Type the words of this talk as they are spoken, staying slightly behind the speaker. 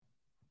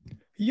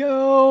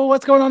Yo,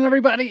 what's going on,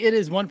 everybody? It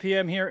is 1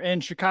 p.m. here in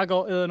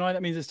Chicago, Illinois.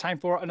 That means it's time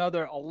for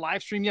another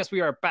live stream. Yes, we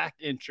are back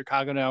in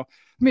Chicago now.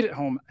 Made it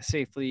home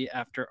safely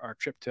after our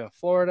trip to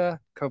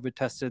Florida. COVID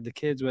tested the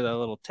kids with a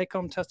little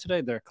take-home test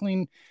today. They're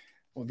clean.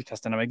 We'll be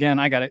testing them again.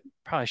 I got it.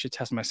 Probably should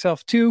test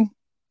myself too,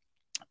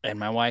 and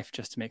my wife,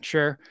 just to make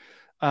sure,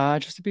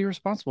 just to be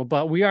responsible.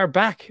 But we are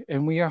back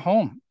and we are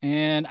home.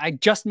 And I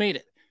just made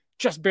it.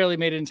 Just barely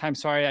made it in time.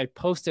 Sorry, I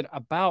posted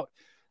about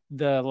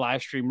the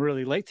live stream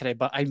really late today,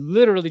 but I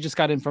literally just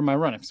got in from my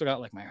run. I've still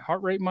got like my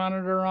heart rate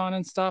monitor on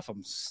and stuff.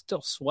 I'm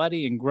still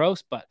sweaty and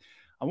gross, but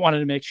I wanted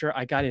to make sure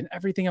I got in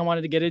everything I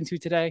wanted to get into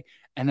today.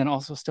 And then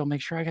also still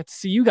make sure I got to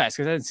see you guys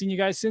because I hadn't seen you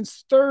guys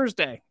since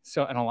Thursday.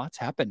 So, and a lot's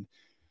happened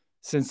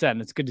since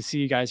then. It's good to see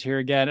you guys here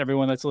again.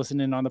 Everyone that's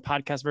listening on the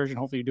podcast version,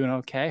 hopefully you're doing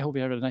okay. Hope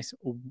you have a nice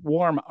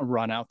warm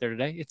run out there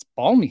today. It's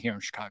balmy here in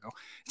Chicago.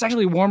 It's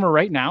actually warmer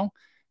right now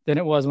than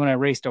it was when I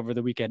raced over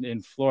the weekend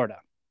in Florida.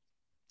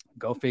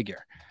 Go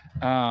figure.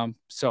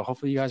 So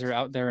hopefully you guys are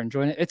out there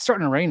enjoying it. It's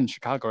starting to rain in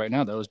Chicago right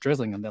now, though. It was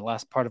drizzling in the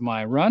last part of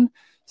my run.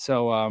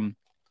 So I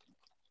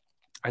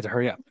had to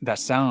hurry up. That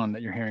sound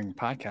that you're hearing,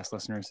 podcast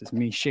listeners, is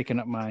me shaking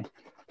up my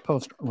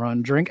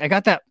post-run drink. I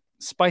got that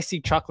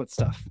spicy chocolate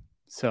stuff.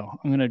 So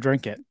I'm going to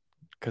drink it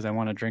because I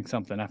want to drink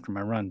something after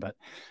my run, but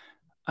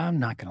I'm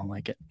not going to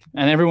like it.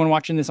 And everyone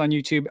watching this on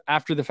YouTube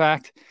after the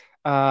fact,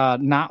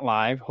 not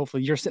live,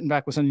 hopefully you're sitting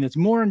back with something that's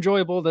more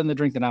enjoyable than the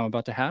drink that I'm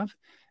about to have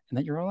and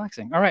that you're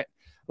relaxing. All right.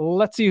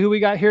 Let's see who we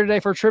got here today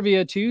for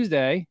Trivia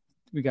Tuesday.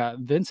 We got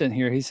Vincent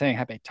here. He's saying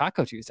happy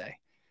Taco Tuesday.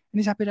 And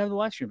he's happy to have the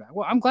live stream back.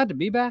 Well, I'm glad to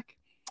be back.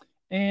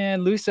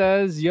 And Lou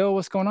says, yo,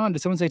 what's going on?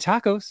 Did someone say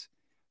tacos?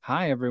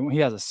 Hi, everyone. He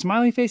has a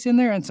smiley face in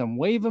there and some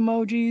wave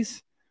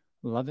emojis.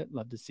 Love it.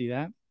 Love to see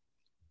that.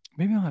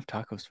 Maybe I'll have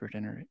tacos for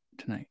dinner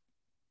tonight.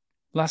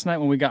 Last night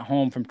when we got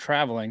home from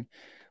traveling,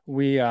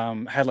 we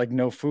had like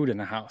no food in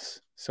the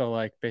house. So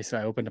like basically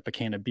I opened up a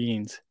can of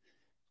beans.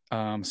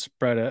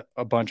 Spread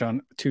a bunch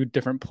on 2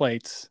 different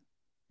plates,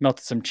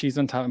 melted some cheese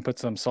on top and put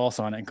some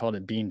salsa on it and called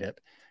it bean dip.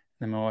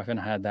 And my wife and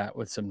I had that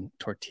with some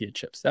tortilla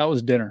chips. That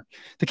was dinner.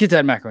 The kids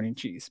had macaroni and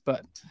cheese,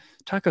 but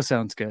taco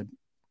sounds good.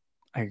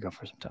 I could go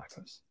for some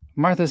tacos.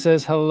 Martha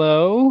says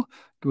hello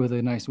with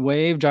a nice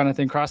wave.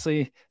 Jonathan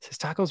Crossley says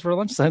tacos for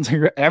lunch. Sounds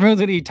like everyone's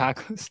going to eat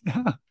tacos.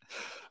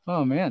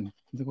 Oh, man.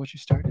 Look what you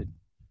started.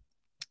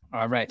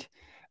 All right.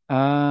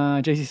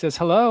 JC says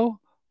hello.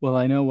 Well,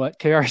 I know what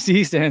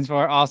KRC stands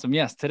for. Awesome.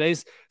 Yes,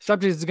 today's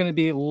subject is going to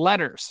be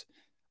letters,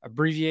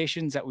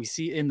 abbreviations that we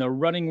see in the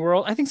running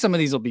world. I think some of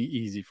these will be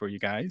easy for you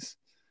guys.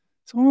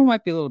 Some of them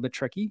might be a little bit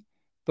tricky,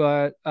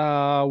 but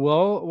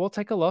we'll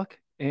take a look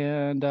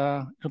and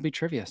it'll be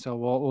trivia. So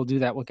we'll do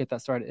that. We'll get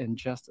that started in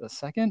just a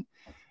second.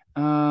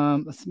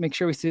 Let's make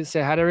sure we say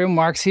hi to everyone.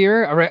 Mark's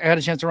here. I had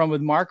a chance to run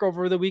with Mark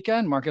over the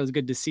weekend. Mark, it was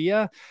good to see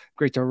you.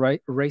 Great to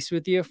race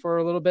with you for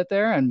a little bit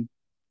there. And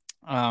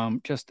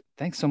just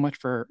thanks so much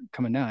for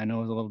coming down. I know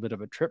it was a little bit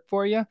of a trip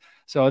for you.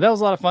 So that was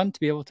a lot of fun to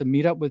be able to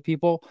meet up with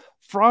people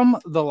from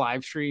the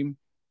live stream,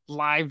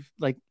 live,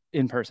 like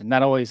in person.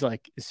 That always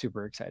like is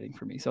super exciting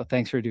for me. So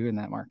thanks for doing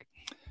that, Mark.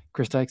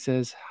 Chris Dyke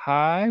says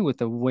hi with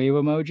the wave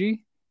emoji.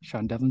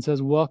 Sean Devlin says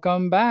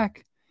welcome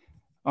back.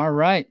 All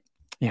right.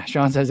 Yeah,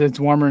 Sean says it's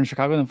warmer in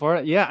Chicago than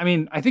Florida. Yeah, I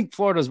mean, I think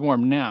Florida's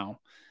warm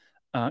now.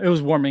 It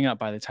was warming up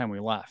by the time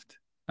we left.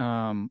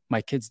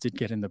 My kids did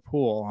get in the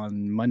pool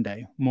on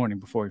Monday morning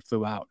before we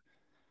flew out.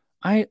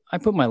 I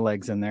put my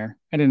legs in there.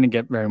 I didn't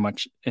get very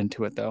much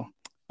into it though.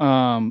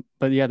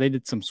 But yeah, they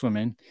did some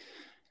swimming.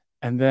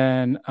 And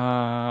then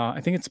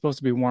I think it's supposed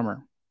to be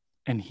warmer.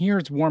 And here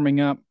it's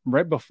warming up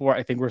right before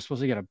I think we're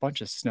supposed to get a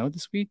bunch of snow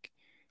this week.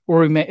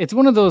 Or it's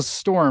one of those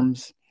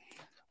storms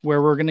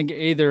where we're going to get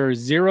either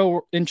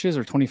 0 inches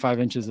or 25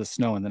 inches of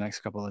snow in the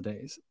next couple of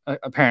days.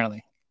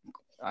 Apparently.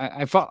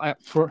 Here's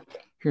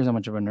how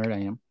much of a nerd I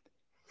am.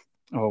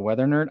 Oh, a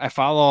weather nerd. I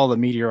follow all the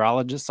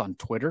meteorologists on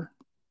Twitter.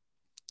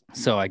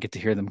 So I get to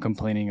hear them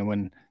complaining and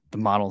when the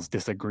models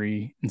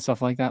disagree and stuff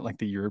like that, like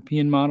the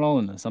European model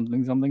and the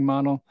something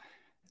model.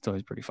 It's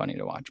always pretty funny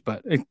to watch,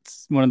 but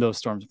it's one of those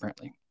storms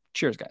apparently.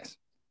 Cheers, guys.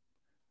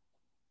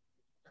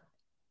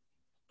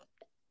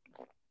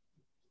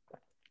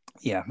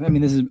 Yeah, I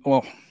mean, this is,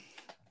 well,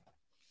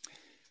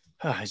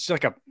 it's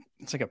like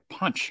a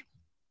punch.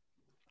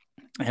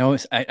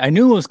 I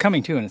knew it was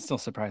coming too, and it still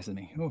surprises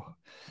me. Oh,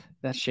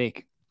 that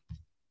shake.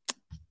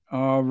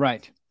 All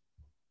right.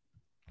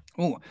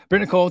 Oh,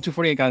 Britt Nicole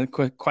 248 got a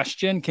quick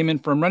question. Came in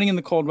from running in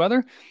the cold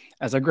weather.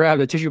 As I grabbed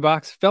a tissue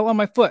box, fell on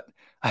my foot.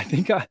 I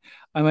think I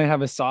might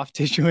have a soft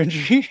tissue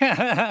injury.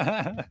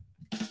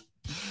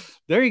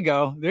 There you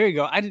go.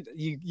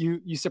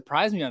 You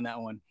surprised me on that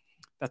one.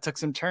 That took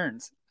some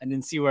turns. I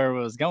didn't see where it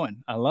was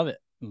going. I love it.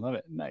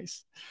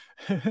 Nice.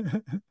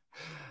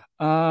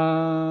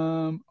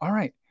 All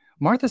right.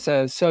 Martha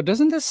says, so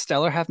doesn't this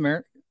Stellar half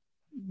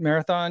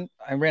marathon,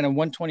 I ran a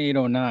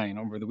 1:28:09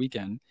 over the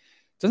weekend.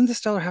 Doesn't the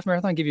Stellar half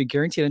marathon give you a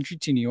guaranteed entry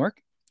to New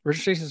York?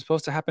 Registration is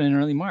supposed to happen in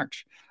early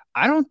March.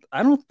 I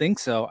don't think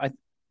so.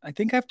 I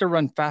think I have to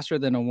run faster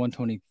than a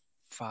 1:25.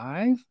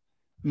 I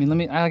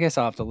mean, I guess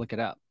I'll have to look it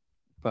up.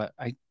 but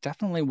I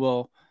definitely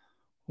will.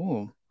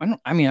 Oh,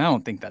 I mean, I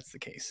don't think that's the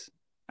case.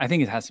 I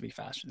think it has to be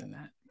faster than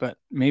that. But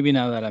maybe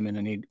now that I'm in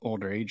an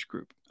older age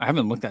group, I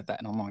haven't looked at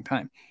that in a long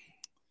time.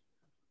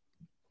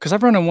 Because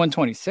I've run a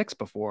 126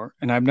 before,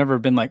 and I've never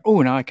been like,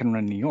 oh, now I can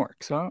run New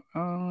York. So,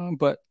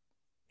 but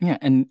yeah,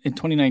 and in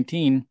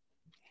 2019,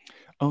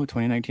 I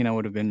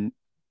would have been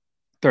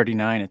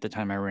 39 at the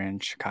time I ran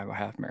Chicago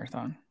Half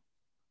Marathon.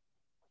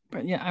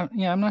 But yeah,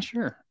 I'm not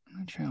sure. I'm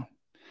not sure.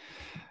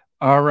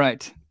 All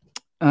right.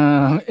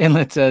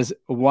 Inlet says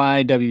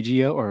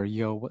YWGO or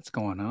yo, what's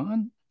going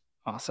on?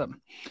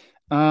 Awesome.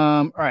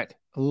 All right.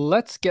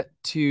 Let's get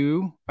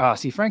to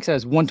see, Frank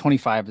says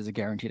 125 is a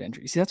guaranteed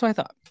entry. See, that's what I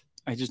thought.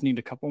 I just need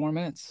a couple more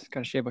minutes.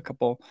 Gotta shave a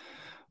couple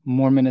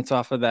more minutes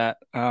off of that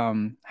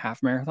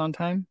half marathon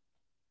time.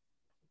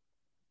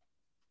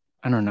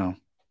 I don't know.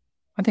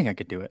 I think I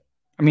could do it.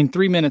 I mean,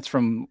 3 minutes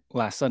from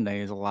last Sunday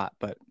is a lot,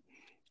 but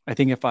I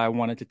think if I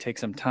wanted to take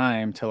some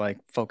time to like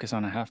focus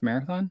on a half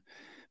marathon,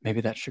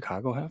 maybe that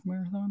Chicago half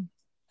marathon.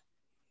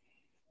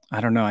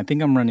 I don't know. I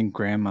think I'm running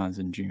grandma's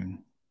in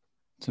June.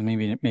 So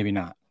maybe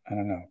not. I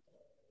don't know.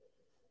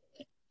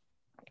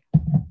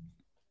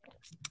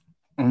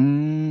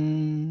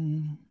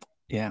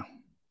 Yeah.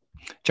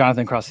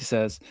 Jonathan Crossy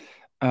says,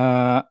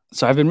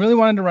 so I've been really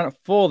wanting to run it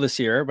full this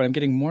year, but I'm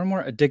getting more and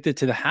more addicted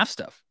to the half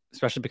stuff,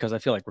 especially because I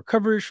feel like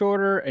recovery is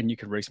shorter and you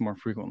can race more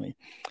frequently.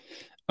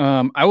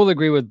 I will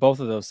agree with both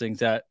of those things,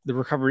 that the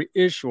recovery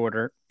is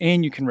shorter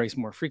and you can race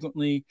more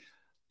frequently.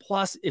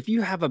 Plus, if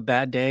you have a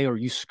bad day or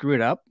you screw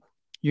it up,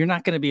 you're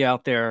not going to be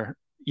out there,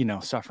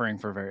 suffering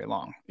for very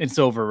long. It's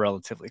over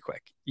relatively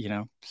quick,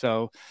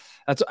 So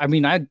I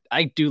mean,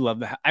 I do love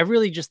that. I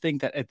really just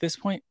think that at this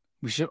point,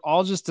 we should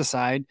all just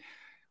decide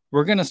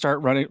we're going to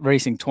start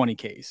racing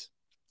 20Ks.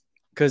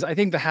 Because I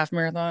think the half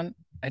marathon,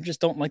 I just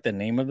don't like the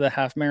name of the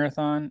half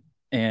marathon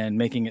and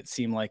making it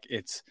seem like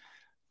it's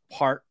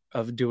part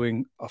of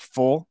doing a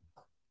full,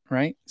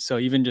 right? So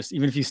even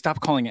if you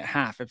stop calling it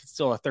half, if it's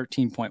still a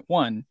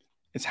 13.1,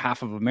 it's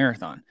half of a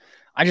marathon.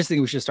 I just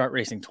think we should start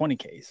racing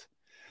 20Ks.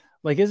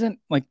 Like, isn't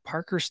like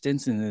Parker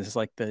Stinson is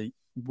like the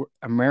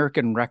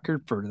American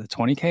record for the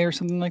 20K or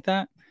something like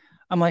that?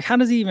 I'm like, how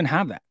does he even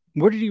have that?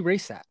 Where did he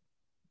race that?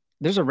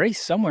 There's a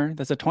race somewhere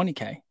that's a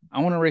 20K.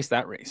 I want to race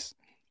that race.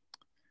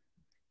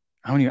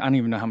 I don't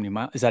even know how many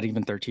miles. Is that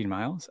even 13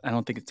 miles? I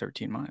don't think it's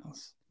 13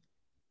 miles.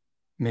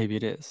 Maybe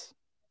it is.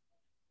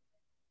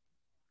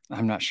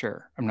 I'm not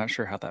sure. I'm not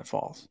sure how that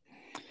falls.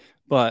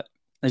 But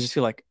I just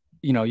feel like,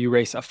 you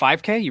race a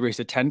 5K, you race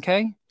a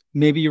 10K,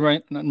 maybe you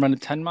run a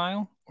 10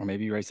 mile, or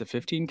maybe you race a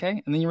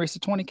 15K, and then you race a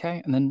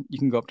 20K, and then you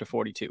can go up to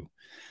 42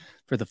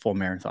 for the full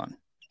marathon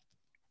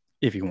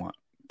if you want.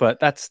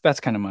 But that's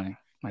kind of my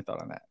thought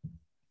on that.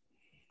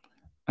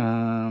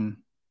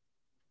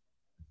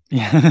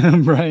 Yeah,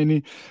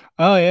 Brian.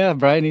 Oh yeah,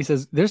 Brian. He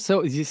says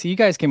you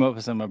guys came up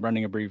with some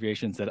running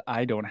abbreviations that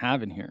I don't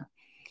have in here.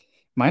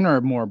 Mine are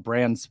more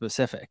brand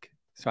specific,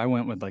 so I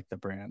went with like the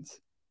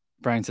brands.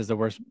 Brian says the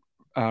worst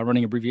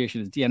running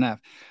abbreviation is DNF.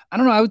 I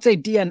don't know. I would say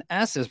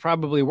DNS is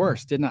probably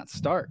worse. Did not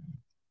start,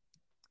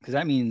 because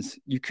that means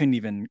you couldn't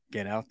even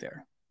get out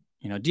there.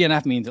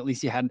 DNF means at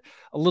least you had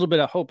a little bit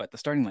of hope at the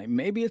starting line.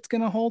 Maybe it's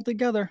gonna hold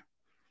together.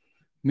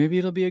 Maybe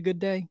it'll be a good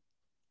day.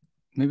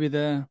 Maybe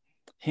the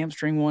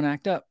hamstring won't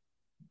act up,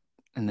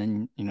 and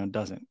then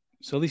doesn't.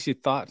 So at least you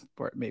thought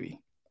for it, maybe.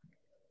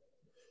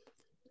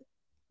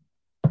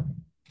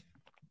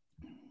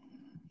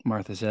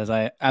 Martha says,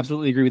 I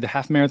absolutely agree with the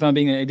half marathon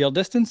being the ideal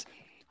distance.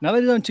 Now that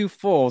I've done 2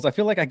 fulls, I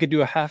feel like I could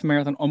do a half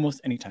marathon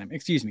almost anytime.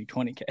 Excuse me,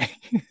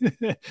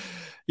 20K.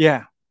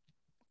 Yeah.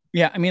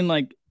 I mean,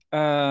 like,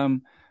 I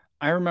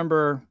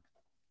remember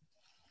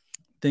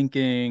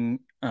thinking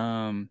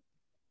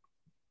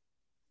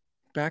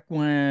back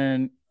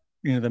when,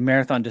 the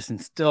marathon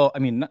distance still, I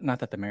mean, not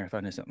that the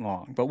marathon isn't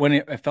long, but when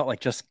it felt like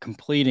just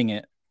completing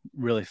it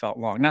really felt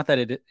long. Not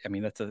that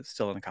that's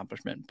still an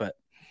accomplishment, but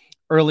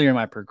earlier in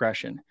my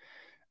progression,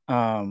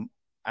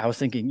 I was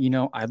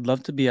thinking, I'd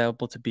love to be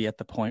able to be at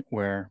the point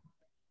where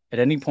at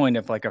any point,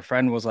 if like a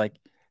friend was like,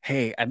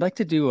 hey, I'd like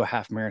to do a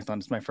half marathon,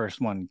 it's my first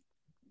one.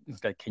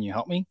 It's like, can you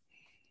help me?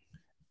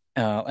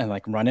 And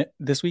like run it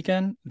this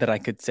weekend, that I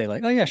could say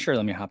like, oh yeah, sure.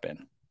 Let me hop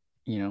in,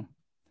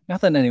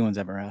 not that anyone's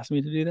ever asked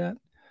me to do that,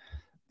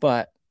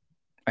 but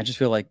I just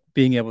feel like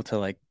being able to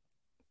like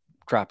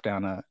drop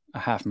down a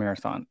half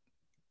marathon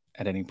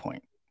at any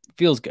point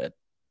feels good.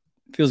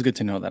 Feels good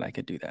to know that I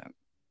could do that.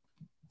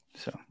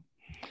 So,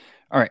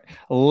 all right,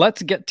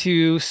 let's get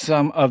to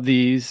some of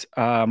these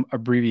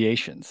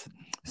abbreviations.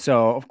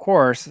 So, of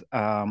course,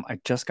 I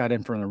just got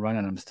in from the run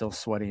and I'm still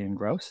sweaty and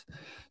gross.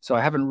 So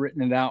I haven't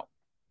written it out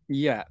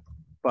yet,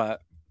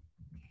 but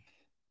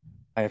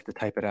I have to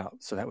type it out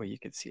so that way you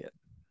can see it.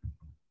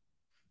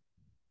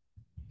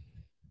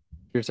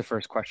 Here's the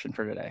first question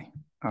for today.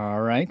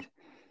 All right.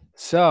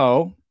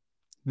 So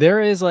there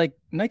is like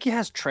Nike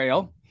has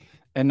trail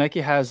and Nike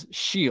has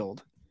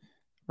shield,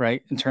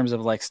 right? In terms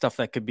of like stuff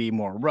that could be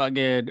more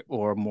rugged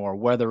or more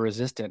weather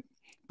resistant.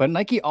 But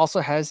Nike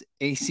also has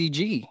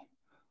ACG.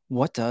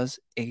 What does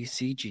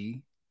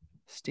ACG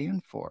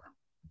stand for?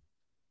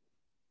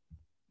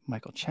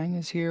 Michael Chang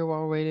is here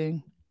while we're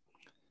waiting.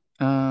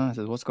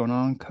 Says, what's going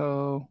on,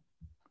 Co?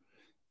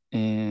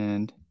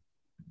 And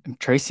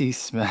Tracy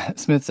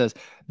Smith says,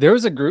 there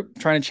was a group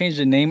trying to change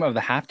the name of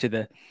the half to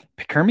the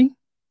Pikermi.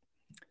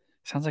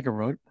 Sounds like a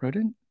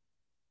rodent.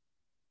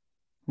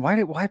 Why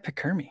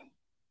Pikermi?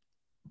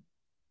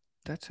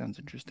 That sounds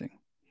interesting.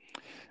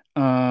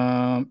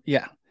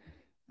 Yeah.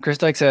 Chris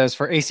Dyke says,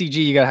 for ACG,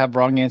 you got to have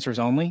wrong answers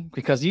only,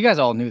 because you guys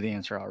all knew the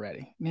answer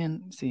already.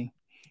 Man, see.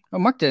 Oh,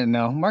 Mark didn't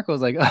know. Mark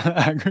was like,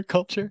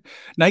 agriculture?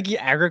 Nike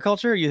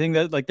agriculture? You think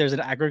that like there's an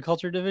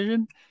agriculture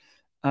division?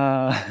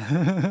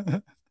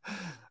 That's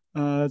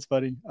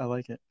funny. I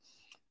like it.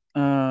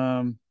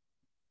 Jonathan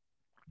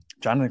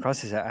Cross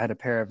says, I had a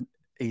pair of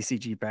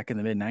ACG back in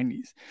the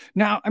mid-90s.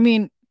 Now, I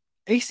mean,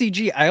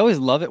 ACG, I always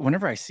love it.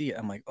 Whenever I see it,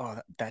 I'm like, oh,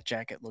 that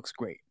jacket looks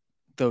great.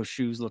 Those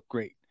shoes look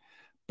great.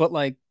 But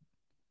like,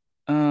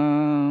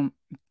 do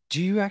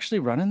you actually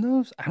run in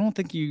those? I don't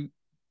think you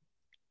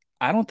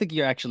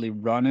actually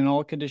run in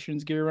all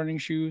conditions gear running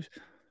shoes.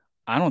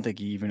 I don't think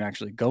you even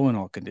actually go in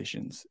all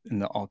conditions in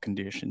the all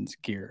conditions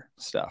gear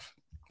stuff.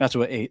 That's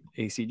what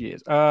ACG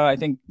is. I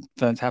think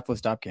the Halfless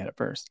Stop had it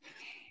first.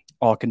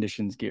 All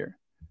conditions gear.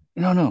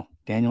 No.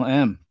 Daniel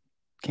M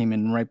came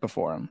in right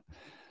before him.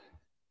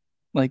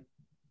 Like,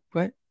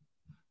 what?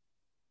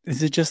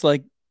 Is it just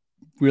like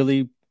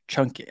really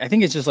chunky? I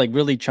think it's just like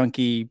really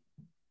chunky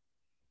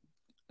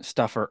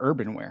stuff for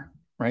urban wear,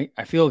 right?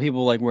 I feel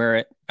people like wear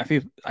it.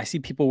 I see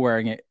people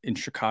wearing it in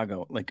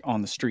Chicago, like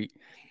on the street,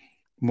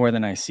 more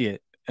than I see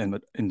it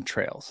in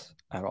trails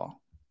at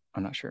all.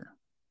 I'm not sure.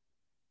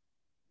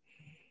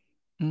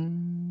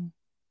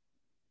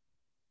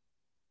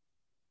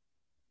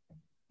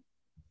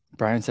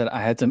 Brian said,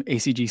 I had some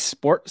ACG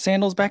sport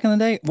sandals back in the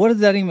day. What does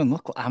that even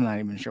look like? I'm not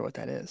even sure what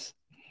that is.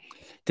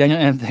 Daniel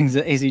M thinks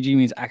that ACG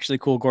means actually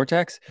cool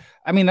Gore-Tex.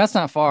 I mean, that's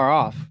not far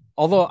off.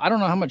 Although I don't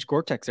know how much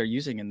Gore-Tex they're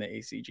using in the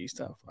ACG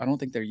stuff. I don't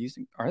think they're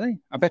using. Are they?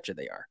 I bet you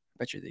they are. I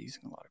bet you they're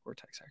using a lot of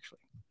Gore-Tex actually.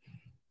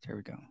 There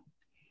we go.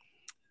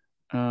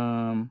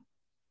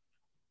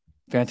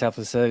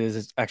 Fantastic said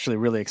it's actually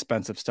really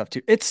expensive stuff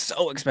too. It's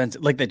so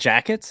expensive. Like the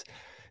jackets,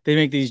 they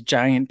make these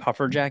giant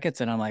puffer jackets,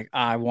 and I'm like,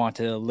 I want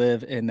to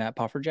live in that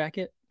puffer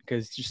jacket,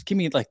 because just give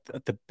me like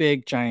the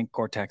big giant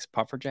Gore-Tex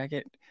puffer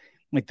jacket.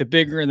 Like the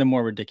bigger and the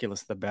more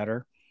ridiculous, the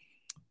better.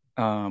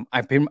 I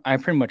pretty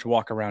much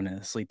walk around in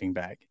a sleeping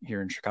bag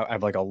here in Chicago. I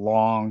have like a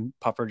long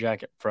puffer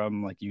jacket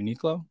from like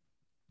Uniqlo.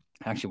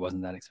 Actually,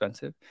 wasn't that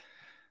expensive.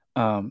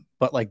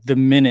 But like the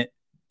minute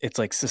it's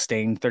like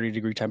sustained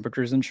 30-degree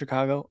temperatures in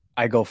Chicago,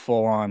 I go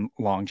full on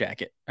long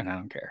jacket and I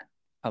don't care.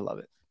 I love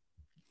it.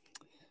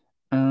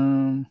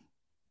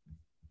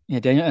 Yeah,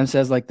 Daniel M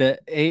says like they're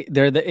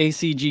the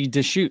ACG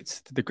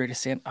Deschutes, the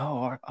greatest sand.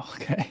 Oh,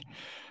 okay.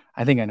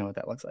 I think I know what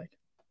that looks like.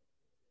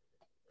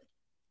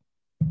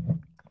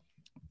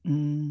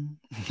 The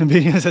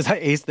video says I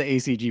aced the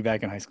ACG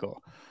back in high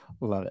school.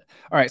 Love it.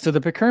 All right, so the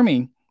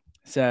Pikermi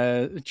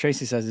says,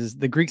 Tracy says, is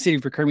the Greek city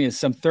of Pikermi is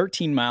some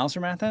 13 miles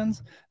from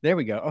Athens. There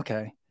we go.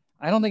 Okay.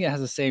 I don't think it has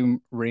the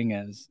same ring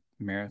as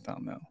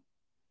Marathon though.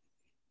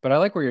 But I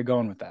like where you're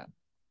going with that.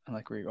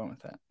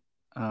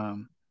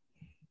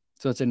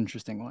 So it's an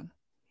interesting one.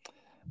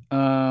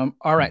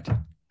 All right.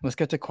 Let's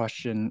get to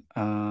question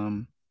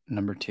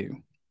number 2.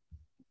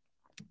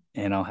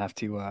 And I'll have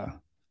to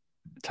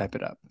type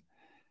it up.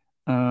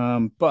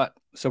 But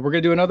so we're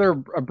going to do another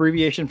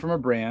abbreviation from a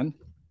brand.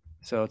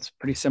 So it's a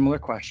pretty similar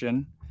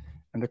question.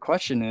 And the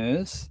question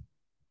is,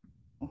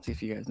 let's see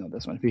if you guys know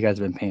this one, if you guys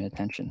have been paying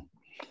attention.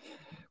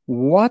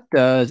 What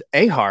does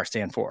AHAR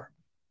stand for?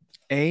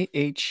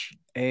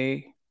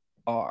 AHAR.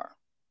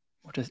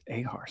 What does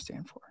AHAR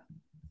stand for?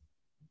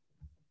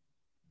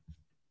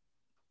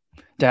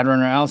 Dad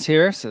Runner Alice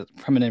here, so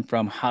coming in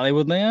from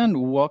Hollywoodland.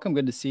 Welcome,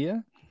 good to see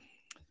you.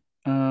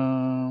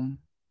 And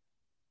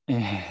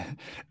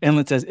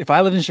Inlet says, if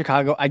I lived in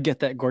Chicago, I'd get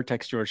that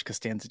Gore-Tex George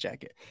Costanza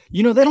jacket.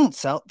 You know, they don't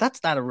sell,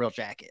 that's not a real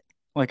jacket.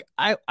 Like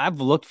I've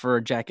looked for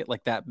a jacket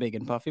like that big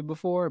and puffy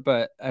before,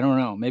 but I don't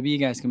know. Maybe you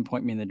guys can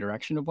point me in the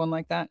direction of one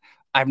like that.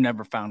 I've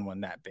never found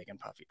one that big and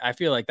puffy. I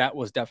feel like that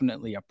was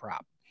definitely a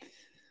prop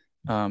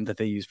that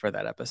they used for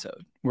that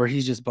episode, where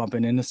he's just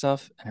bumping into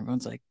stuff and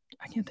everyone's like,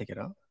 I can't take it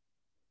up.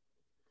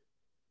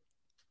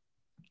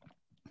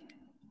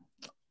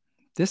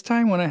 This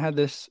time when I had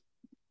this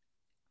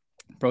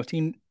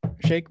protein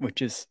shake,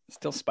 which is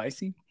still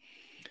spicy,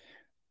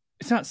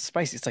 it's not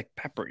spicy, it's like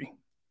peppery.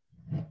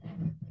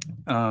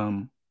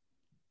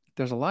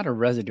 There's a lot of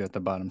residue at the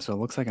bottom, so it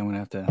looks like I'm gonna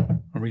have to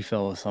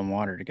refill with some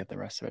water to get the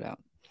rest of it out.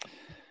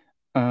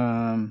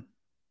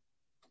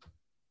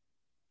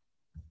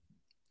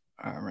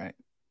 All right.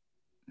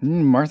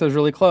 Martha's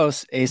really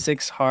close.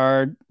 A6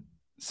 hard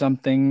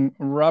something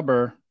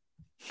rubber.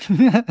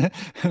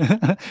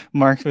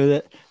 Mark with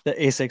it. The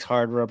A6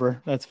 hard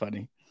rubber. That's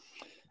funny.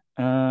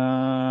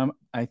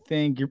 I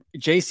think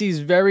JC's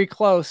very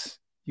close.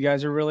 You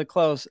guys are really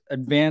close.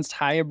 Advanced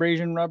high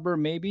abrasion rubber,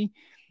 maybe.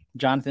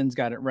 Jonathan's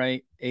got it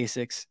right.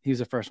 A6. He was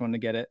the first one to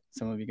get it.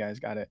 Some of you guys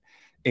got it.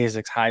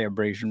 A6 high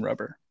abrasion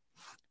rubber.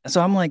 So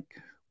I'm like,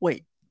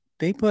 wait,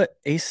 they put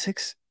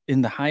Asics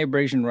in the high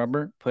abrasion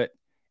rubber. Put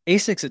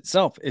Asics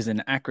itself is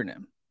an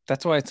acronym.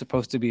 That's why it's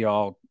supposed to be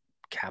all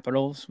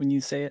capitals when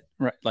you say it,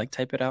 right? Like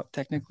type it out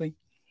technically.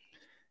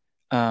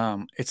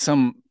 It's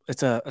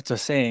a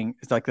saying.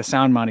 It's like the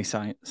sound body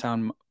sound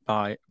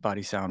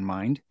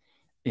mind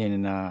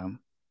in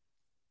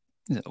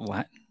is it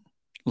Latin?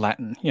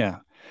 Latin, yeah.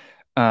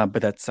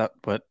 But that's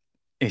what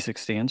ASIC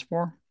stands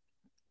for.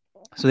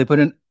 So they put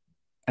an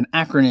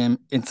acronym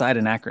inside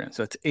an acronym.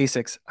 So it's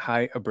ASICS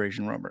high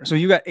abrasion rubber. So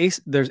you got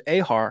there's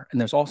AHAR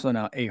and there's also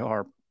now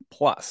AHAR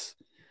plus,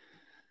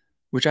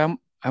 which I'm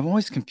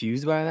always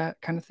confused by that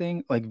kind of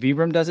thing. Like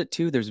Vibram does it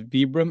too. There's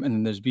Vibram and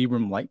then there's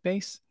Vibram light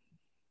base.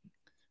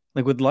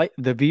 Like with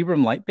the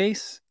Vibram light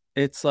base,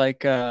 it's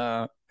like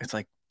 40%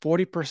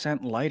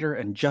 lighter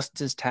and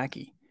just as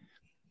tacky.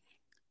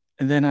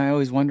 And then I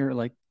always wonder,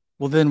 like,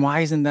 well, then why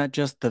isn't that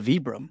just the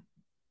Vibram?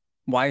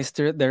 Why is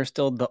there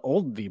still the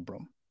old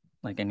Vibram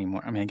like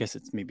anymore? I mean, I guess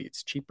maybe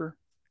it's cheaper.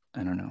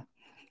 I don't know.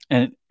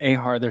 And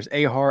AHAR, there's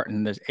AHAR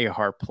and there's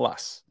AHAR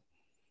plus,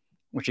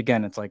 which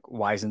again, it's like,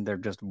 why isn't there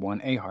just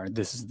one AHAR?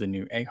 This is the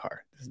new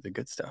AHAR. This is the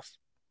good stuff.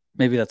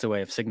 Maybe that's a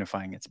way of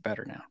signifying it's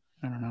better now.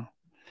 I don't know.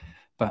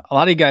 But a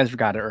lot of you guys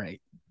got it right.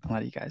 A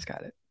lot of you guys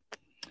got it.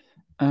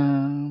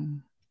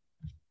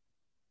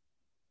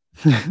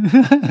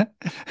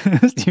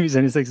 Stevie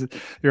 76,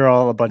 you're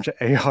all a bunch of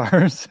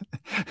ARs.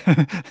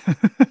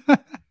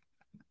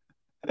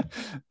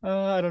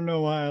 I don't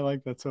know why I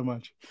like that so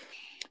much.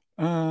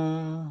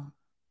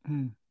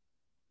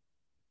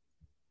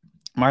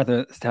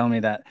 Martha is telling me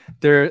that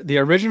the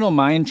original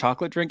Mayan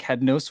chocolate drink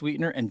had no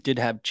sweetener and did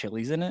have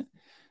chilies in it.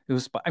 It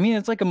was, I mean,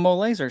 it's like a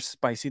moles are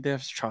spicy.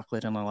 There's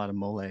chocolate in a lot of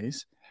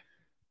moles,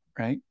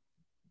 right?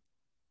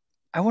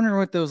 I wonder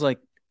what those like.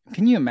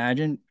 Can you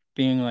imagine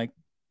being like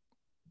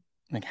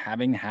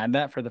having had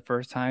that for the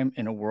first time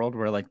in a world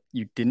where like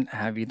you didn't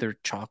have either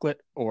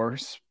chocolate or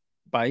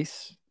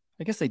spice?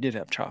 I guess they did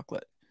have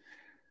chocolate.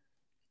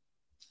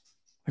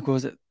 Like, what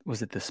was it?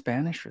 Was it the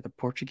Spanish or the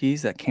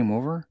Portuguese that came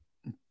over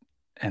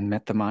and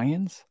met the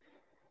Mayans?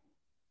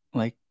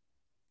 Like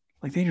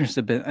they must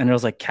have been, and it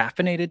was like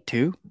caffeinated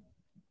too.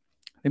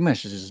 They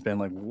must have just been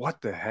like,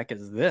 what the heck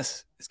is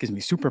this? This gives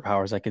me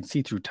superpowers. I can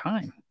see through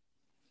time.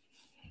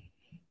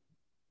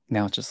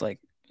 Now it's just like,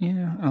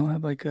 yeah, I'll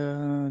have like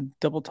a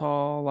double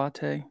tall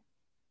latte,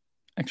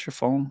 extra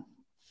foam.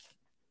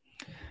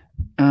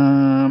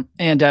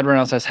 And Dad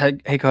Reynolds says, "Hey,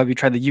 have you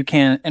tried the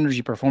UCAN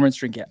Energy Performance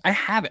Drink yet?" I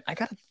haven't. I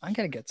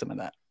gotta get some of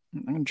that.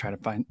 I'm gonna try to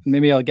find.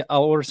 Maybe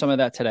I'll order some of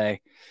that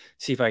today.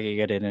 See if I can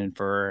get it in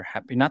for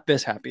not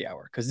this happy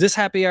hour, because this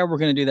happy hour we're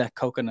gonna do that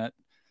coconut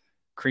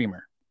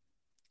creamer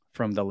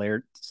from the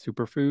Laird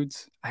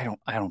Superfoods. I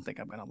don't think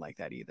I'm gonna like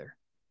that either.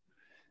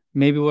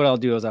 Maybe what I'll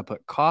do is I'll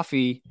put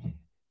coffee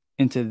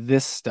into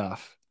this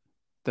stuff,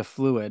 the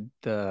fluid's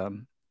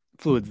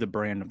the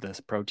brand of this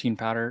protein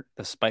powder,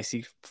 the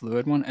spicy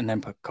fluid one, and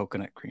then put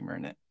coconut creamer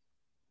in it.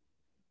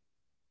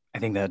 I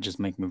think that'd just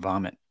make me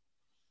vomit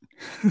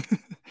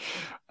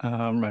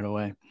right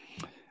away.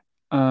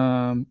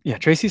 Yeah,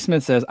 Tracy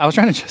Smith says, I was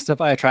trying to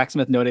justify a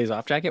Tracksmith no days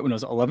off jacket when it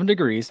was 11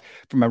 degrees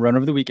for my run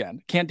over the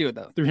weekend. Can't do it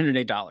though.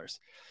 $308.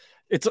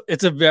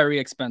 It's a very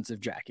expensive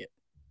jacket,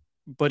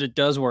 but it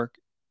does work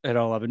at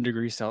 11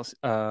 degrees Celsius,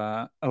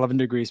 11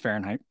 degrees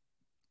Fahrenheit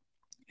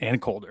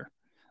and colder.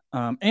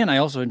 And I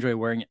also enjoy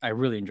wearing it. I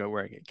really enjoy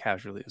wearing it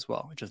casually as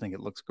well. I just think it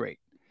looks great.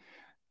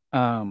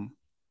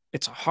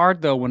 It's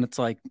hard though when it's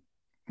like,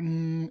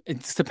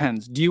 it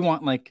depends. Do you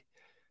want like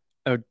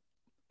a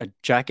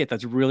jacket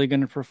that's really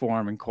going to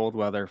perform in cold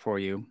weather for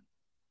you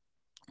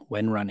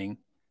when running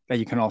that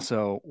you can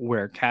also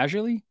wear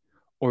casually?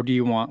 Or do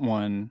you want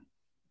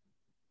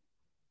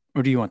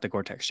the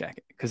Gore-Tex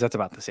jacket? Because that's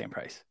about the same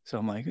price. So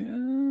I'm like,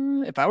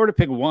 if I were to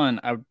pick one,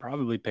 I would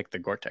probably pick the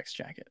Gore-Tex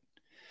jacket.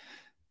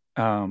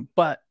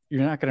 But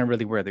you're not going to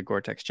really wear the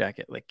Gore-Tex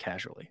jacket like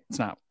casually. It's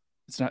not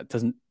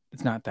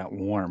that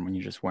warm when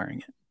you're just wearing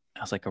it.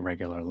 It's like a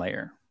regular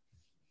layer.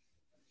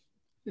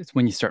 It's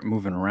when you start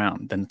moving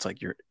around, then it's like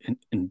you're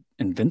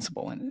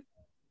invincible in it.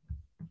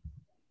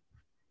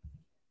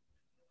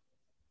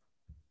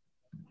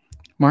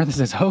 Martha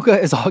says,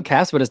 Hoka is all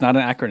caps, but it's not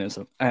an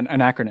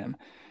acronym.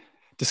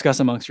 Discuss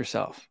amongst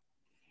yourself.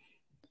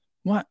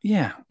 What?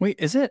 Yeah. Wait,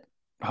 is it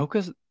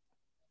Hoka's?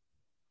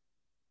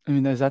 I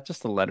mean, is that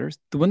just the letters?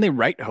 When they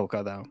write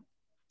Hoka, though,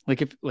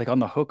 like on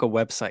the Hoka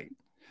website,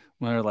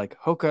 when they're like,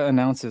 Hoka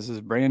announces his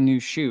brand new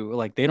shoe,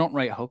 like they don't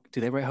write Hoka. Do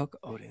they write Hoka?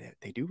 Oh,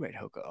 they do write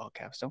Hoka all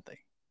caps, don't they?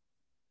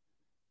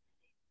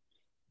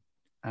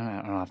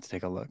 I don't have to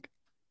take a look.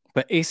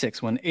 But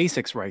ASICS, when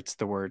ASICS writes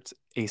the words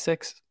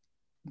ASICS,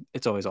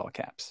 it's always all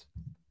caps.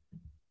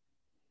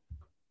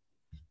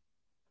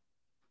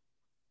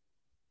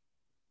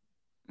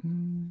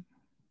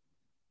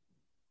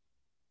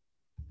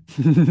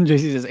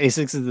 JC says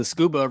ASICS is the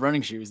scuba of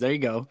running shoes. There you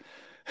go.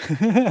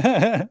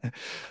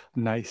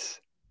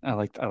 Nice. I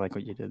like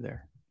what you did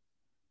there.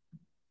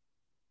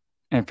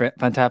 And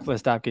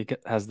Fantapolis Dopke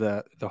has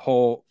the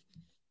whole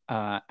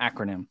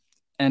acronym: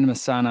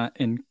 Animasana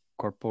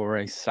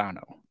Incorpore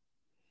Sano.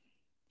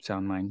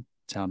 Sound mind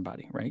sound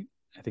body, right?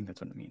 I think that's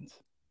what it means.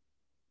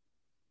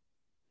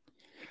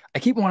 I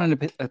keep wanting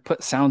to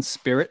put sound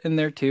spirit in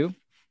there too,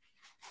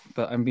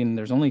 but I mean,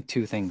 there's only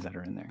two things that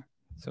are in there.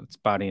 So it's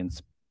body and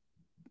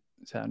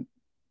sound,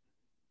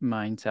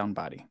 mind, sound,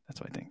 body.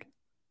 That's what I think.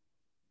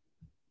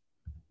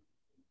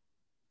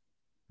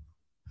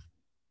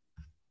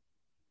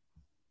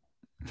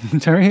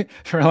 Terry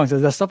Farrell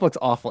says that stuff looks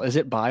awful. Is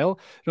it bile?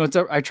 No,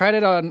 I tried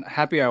it on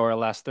Happy Hour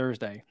last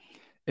Thursday.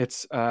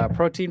 It's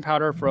protein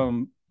powder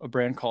from a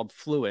brand called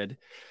Fluid.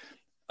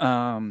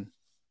 And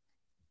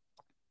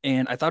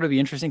I thought it'd be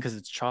interesting because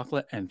it's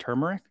chocolate and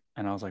turmeric.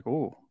 And I was like,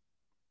 oh,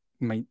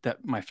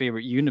 my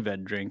favorite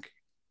Unived drink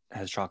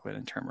has chocolate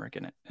and turmeric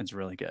in it. It's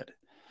really good.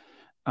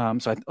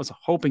 So I was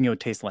hoping it would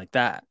taste like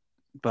that,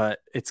 but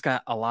it's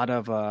got a lot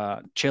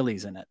of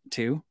chilies in it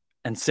too,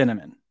 and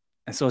cinnamon.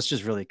 And so it's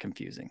just really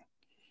confusing.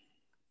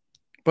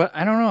 But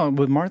I don't know.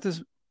 With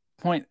Martha's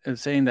point of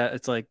saying that,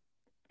 it's like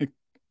it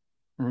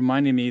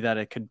reminding me that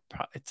it could.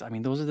 I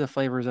mean, those are the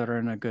flavors that are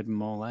in a good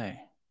mole.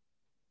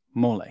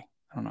 Mole. I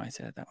don't know how I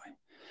say it that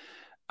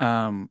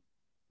way.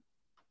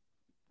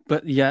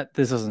 But yet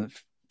this doesn't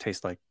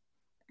taste like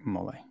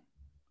mole.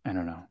 I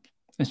don't know.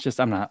 It's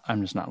just I'm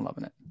just not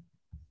loving it.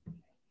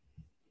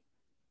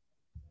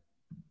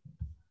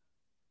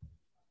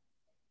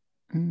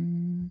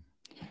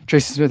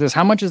 Tracy Smith says,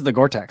 how much is the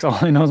Gore-Tex? All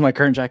I know is my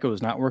current jacket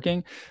was not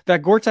working.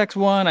 That Gore-Tex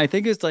one, I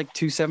think it's like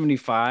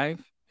 $275.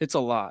 It's a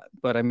lot,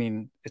 but I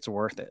mean, it's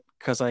worth it.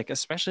 Because like,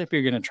 especially if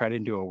you're going to try to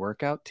do a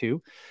workout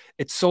too,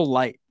 it's so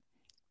light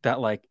that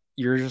like,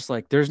 you're just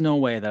like, there's no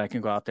way that I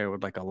can go out there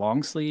with like a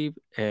long sleeve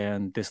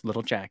and this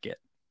little jacket,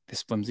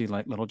 this flimsy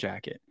light little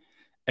jacket,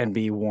 and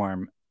be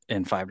warm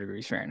in 5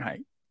 degrees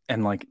Fahrenheit.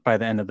 And like by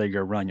the end of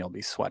your run, you'll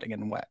be sweating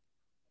and wet.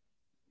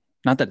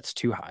 Not that it's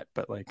too hot,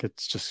 but like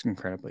it's just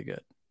incredibly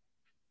good.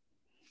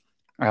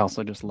 I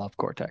also just love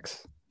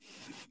Gore-Tex.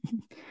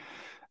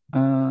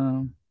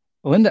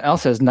 Linda L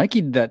says Nike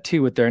did that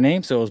too with their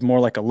name, so it was more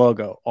like a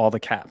logo, all the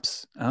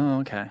caps. Oh,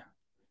 okay.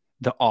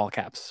 The all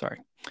caps, sorry.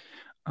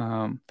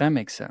 That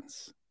makes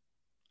sense.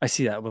 I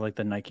see that with like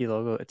the Nike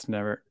logo. It's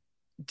never.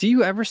 Do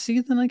you ever see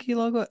the Nike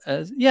logo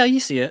as? Yeah,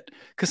 you see it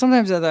because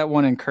sometimes that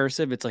one in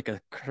cursive, it's like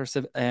a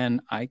cursive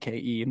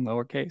Nike in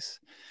lowercase.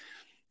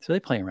 So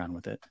they play around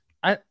with it.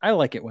 I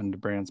like it when the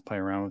brands play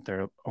around with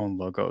their own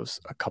logos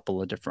a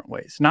couple of different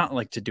ways. Not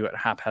like to do it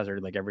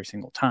haphazard like every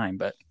single time,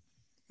 but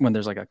when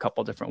there's like a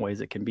couple different ways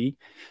it can be,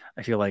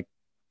 I feel like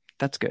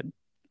that's good.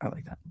 I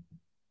like that.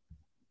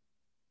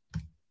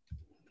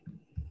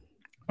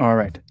 All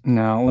right.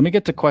 Now let me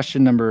get to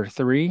question number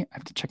 3. I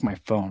have to check my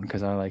phone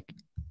because I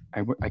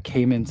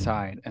came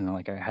inside and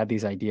like I had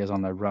these ideas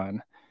on the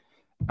run.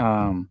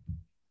 Oh,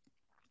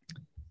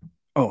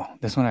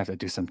 this one I have to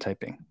do some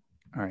typing.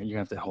 All right, you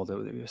have to hold it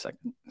with you a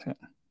second.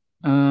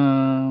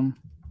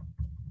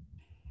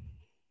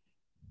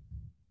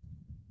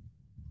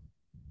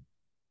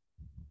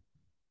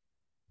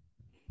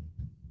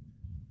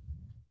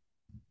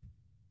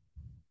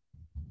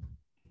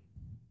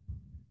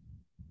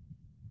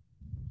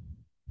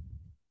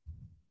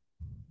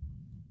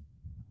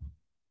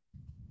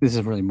 This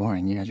is really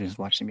boring. You guys are just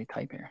watching me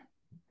type here.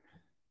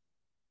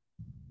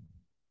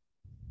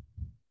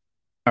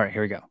 All right,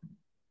 here we go.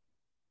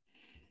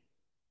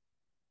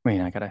 Wait,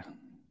 I gotta.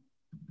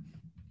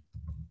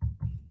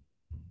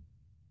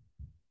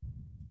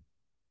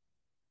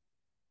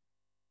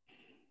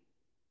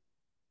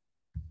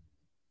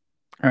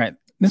 All right,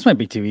 this might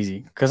be too easy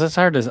because it's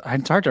hard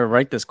to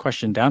write this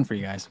question down for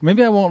you guys.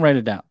 Maybe I won't write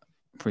it down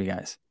for you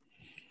guys.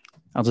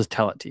 I'll just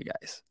tell it to you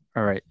guys.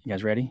 All right, you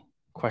guys ready?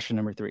 Question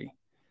number 3.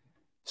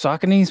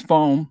 Saucony's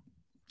foam,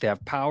 they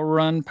have Power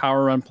Run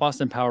Plus,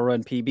 and Power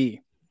Run PB.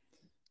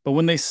 But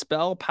when they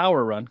spell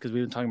Power Run, because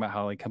we've been talking about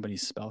how like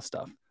companies spell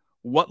stuff,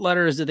 what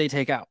letters did they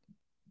take out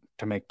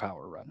to make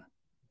Power Run?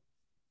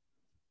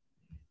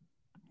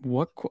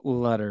 What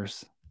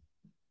letters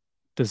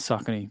does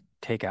Saucony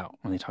take out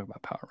when they talk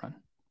about Power Run?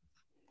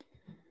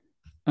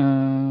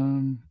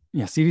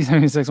 Yeah,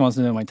 CV76 wants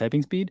to know my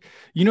typing speed.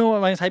 You know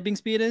what my typing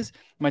speed is?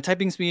 My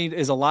typing speed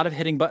is a lot of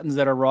hitting buttons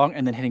that are wrong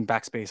and then hitting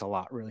backspace a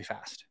lot really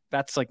fast.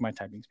 That's like my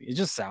typing speed. It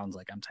just sounds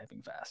like I'm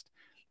typing fast,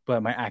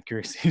 but my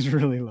accuracy is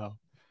really low.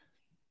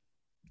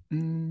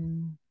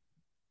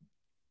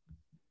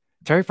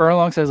 Terry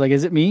Furlong says, like,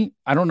 is it me?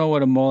 I don't know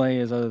what a mole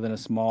is other than a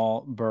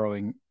small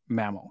burrowing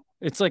mammal.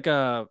 It's like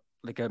a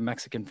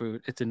Mexican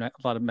food. It's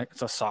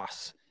it's a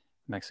sauce.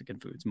 Mexican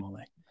foods, mole.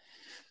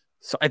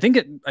 So I think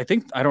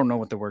I don't know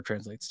what the word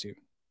translates to,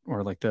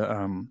 or like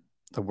the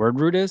word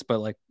root is, but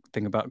like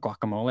think about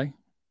guacamole.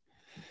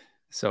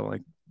 So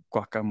like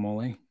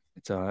guacamole,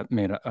 it's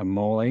made a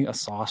mole, a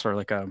sauce, or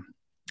like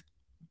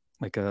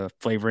a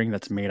flavoring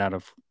that's made out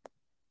of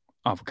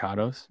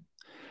avocados.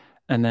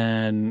 And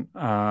then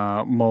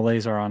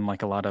moles are on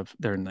like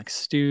they're in like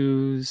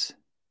stews,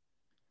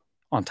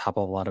 on top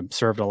of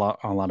served a lot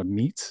on a lot of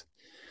meats.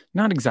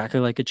 Not exactly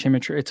like a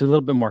chimichurri. It's a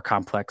little bit more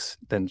complex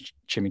than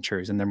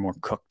chimichurris, and they're more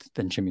cooked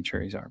than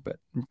chimichurris are, but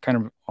kind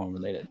of all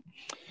related.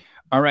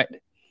 All right.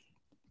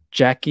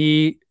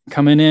 Jackie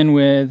coming in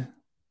with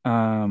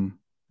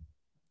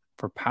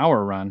for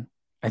Power Run,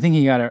 I think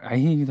he got it. I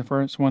think he's the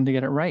first one to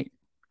get it right.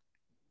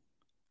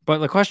 But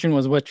the question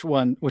was which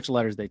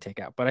letters they take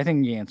out. But I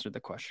think you answered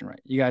the question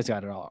right. You guys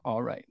got it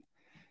all right.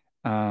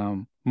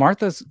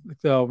 Martha's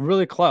though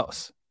really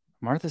close.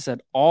 Martha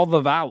said all the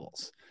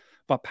vowels,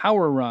 but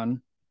Power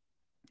Run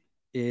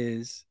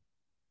is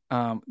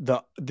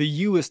the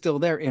U is still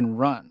there in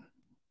run.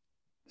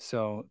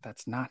 So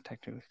that's not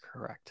technically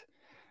correct.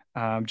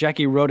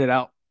 Jackie wrote it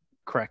out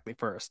correctly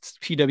first. It's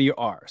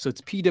PWR. So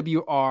it's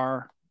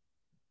PWRRUN.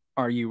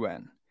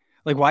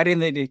 Like, why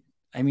didn't they?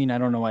 I mean, I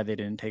don't know why they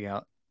didn't take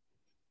out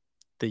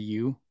the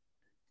U.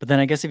 But then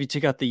I guess if you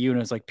took out the U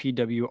and it's like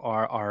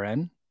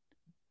PWRRN,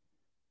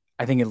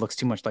 I think it looks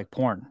too much like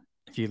porn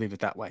if you leave it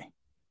that way.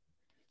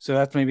 So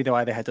that's maybe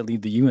why they had to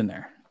leave the U in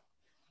there.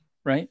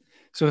 Right?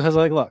 So it has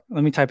like, look,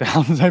 let me type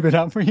it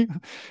out for you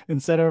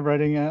instead of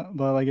writing out.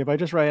 But like if I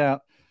just write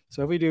out,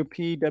 so if we do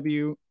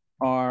PWRRUN,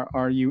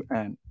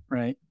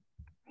 right?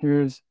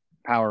 Here's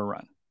Power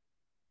Run.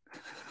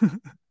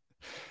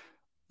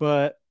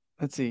 But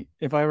let's see.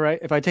 If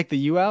I take the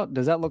U out,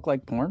 does that look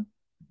like porn?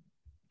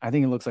 I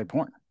think it looks like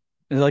porn.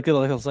 It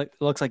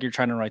looks like you're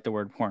trying to write the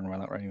word porn while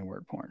not writing the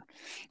word porn.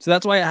 So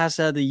that's why it has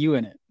to have the U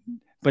in it.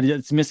 But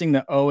it's missing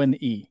the O and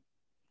the E.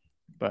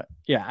 But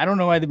yeah, I don't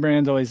know why the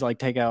brands always like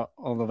take out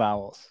all the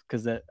vowels,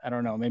 because I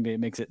don't know, maybe it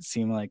makes it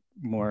seem like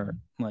more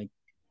like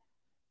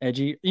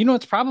edgy.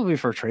 It's probably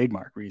for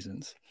trademark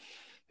reasons,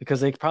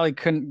 because they probably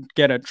couldn't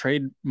get a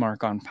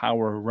trademark on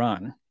Power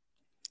Run.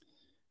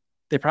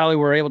 They probably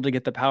were able to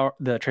get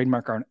the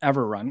trademark on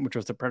Everrun, which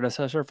was the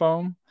predecessor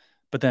foam,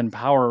 but then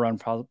Power Run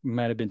probably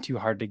might have been too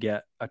hard to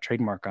get a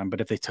trademark on.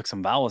 But if they took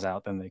some vowels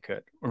out, then they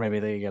could, or maybe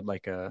they get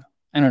like I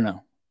don't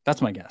know.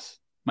 That's my guess.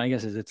 My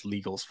guess is it's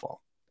legal's fault.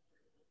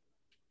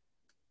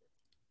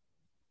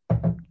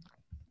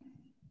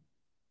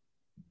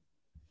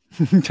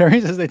 Terry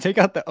says they take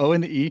out the O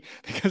and the E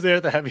because they're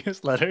the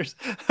heaviest letters.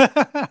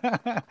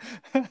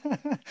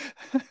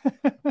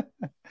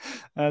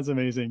 That's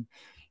amazing.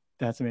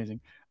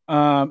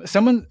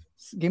 Someone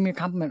gave me a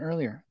compliment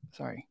earlier.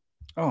 Sorry.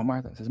 Oh,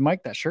 Martha says,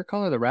 Mike, that shirt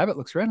color, the rabbit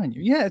looks red on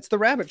you. Yeah, it's the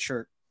rabbit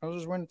shirt. I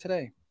was just wearing it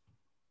today.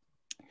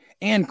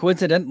 And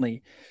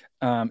coincidentally,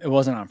 it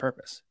wasn't on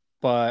purpose.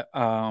 But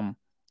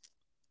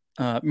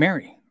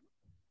Mary,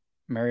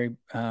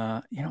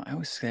 I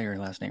always say her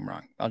last name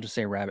wrong. I'll just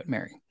say Rabbit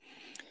Mary.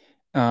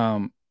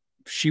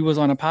 She was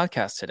on a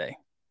podcast today.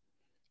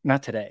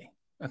 Not today,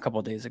 a couple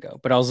of days ago,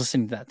 but I was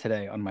listening to that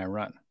today on my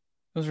run.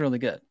 It was really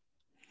good.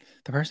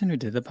 The person who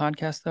did the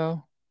podcast,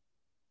 though,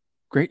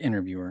 great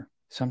interviewer,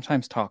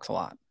 sometimes talks a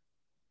lot.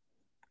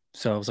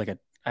 So it was like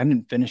I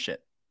didn't finish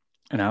it.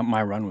 And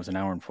my run was an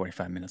hour and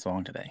 45 minutes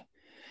long today.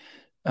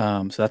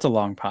 So that's a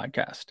long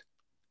podcast.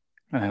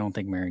 And I don't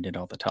think Mary did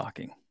all the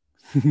talking.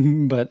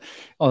 But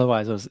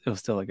otherwise, it was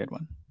still a good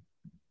one.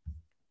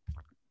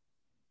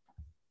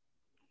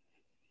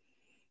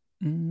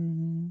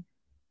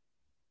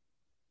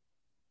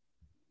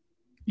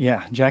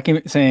 Yeah,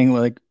 Jackie saying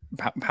like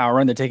Power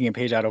Run, they're taking a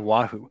page out of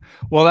Wahoo.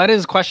 Well, that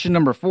is question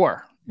number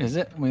 4. Is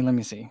it? Wait, let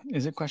me see.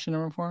 Is it question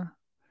number 4?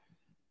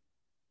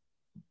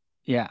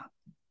 Yeah.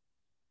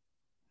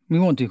 We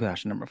won't do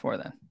question number 4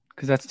 then,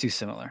 because that's too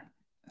similar.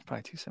 It's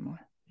probably too similar.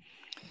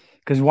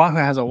 Because Wahoo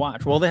has a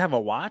watch. Well, they have a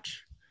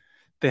watch.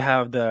 They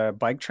have the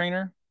bike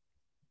trainer.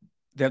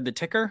 They have the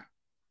ticker,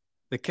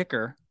 the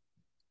kicker,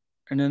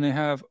 and then they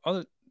have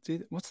other.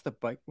 What's the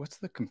bike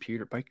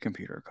computer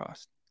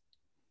cost?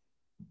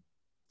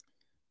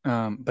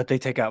 But they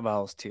take out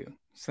vowels too.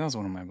 So that was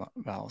one of my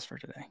vowels for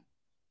today.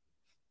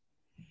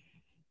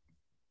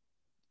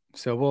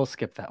 So we'll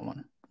skip that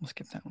one.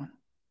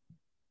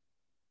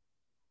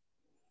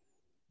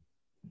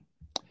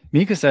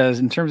 Mika says,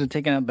 in terms of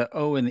taking out the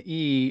O and the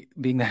E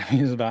being the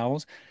heaviest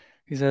vowels,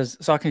 he says,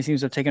 Saucony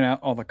seems to have taken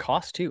out all the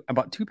costs too. I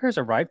bought 2 pairs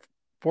of Ride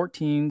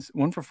 14s,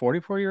 one for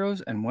 44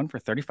 euros and one for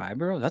 35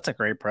 euros. That's a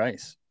great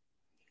price.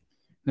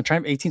 The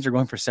Triumph 18s are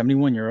going for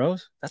 71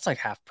 euros. That's like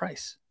half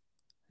price.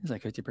 It's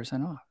like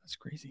 50% off. That's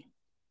crazy.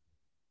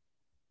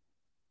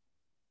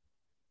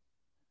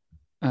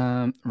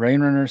 Rain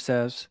Runner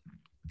says,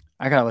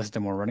 I got to listen to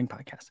more running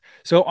podcasts.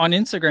 So on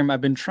Instagram, I've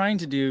been trying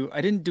to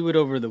I didn't do it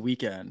over the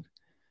weekend.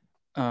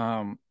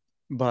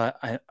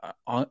 But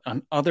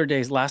on other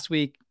days, last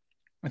week,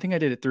 I think I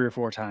did it 3 or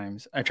 4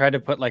 times. I tried to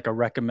put like a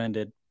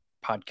recommended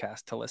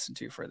podcast to listen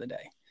to for the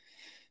day.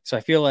 So I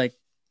feel like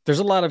there's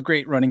a lot of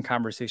great running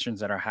conversations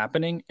that are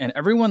happening. And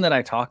everyone that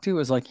I talk to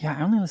is like, yeah,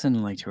 I only listen to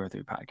like 2 or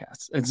 3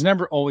 podcasts. It's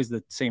never always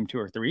the same 2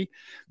 or 3.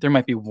 There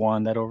might be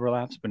one that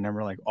overlaps, but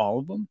never like all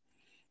of them.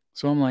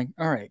 So I'm like,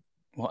 all right,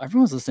 well,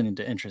 everyone's listening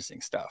to interesting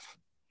stuff.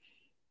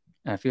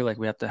 And I feel like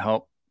we have to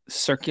help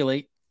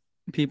circulate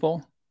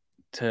people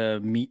to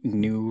meet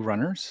new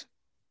runners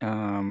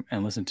and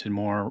listen to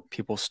more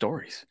people's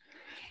stories.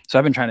 So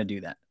I've been trying to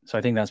do that. So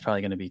I think that's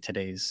probably going to be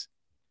today's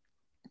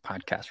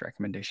podcast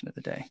recommendation of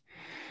the day.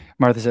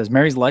 Martha says,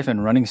 Mary's life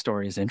and running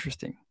story is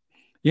interesting.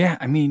 Yeah,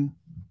 I mean,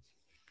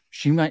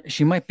 she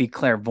might be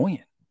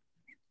clairvoyant.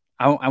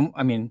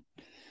 I mean,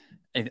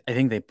 I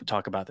think they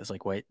talk about this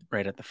like right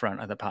at the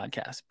front of the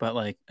podcast, but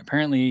like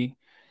apparently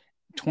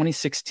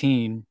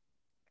 2016,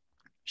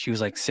 she was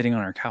like sitting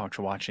on her couch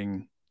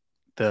watching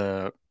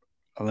the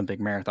Olympic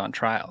marathon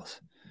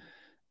trials,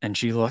 and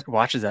she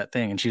watches that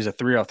thing, and she was a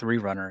 303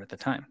 runner at the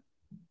time,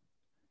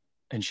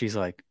 and she's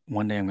like,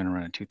 one day I'm going to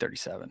run a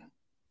 237,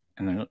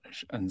 and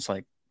it's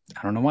like,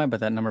 I don't know why,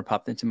 but that number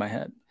popped into my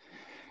head,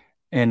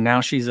 and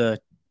now she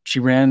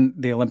ran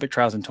the Olympic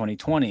trials in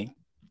 2020.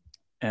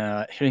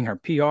 Hitting her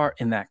PR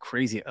in that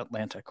crazy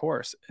Atlanta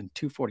course in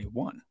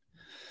 241.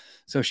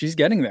 So she's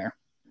getting there.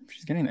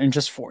 She's getting there in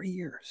just 4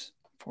 years.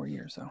 4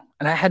 years though.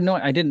 And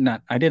I did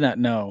not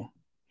know.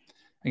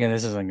 Again,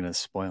 this isn't going to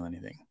spoil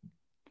anything.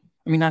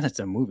 I mean, not that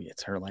it's a movie,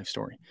 it's her life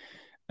story.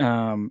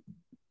 But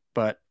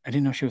I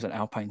didn't know she was an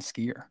alpine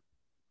skier.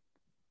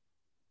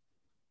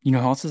 You know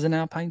who else is an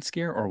alpine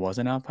skier or was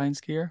an alpine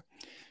skier?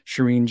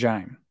 Shireen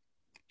Jaim.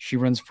 She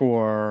runs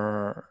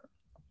for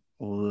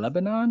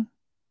Lebanon.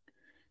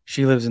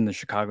 She lives in the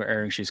Chicago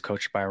area. She's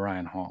coached by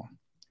Ryan Hall.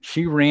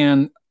 She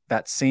ran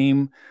that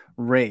same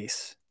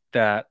race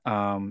that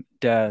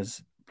Des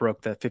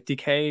broke the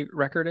 50K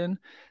record in.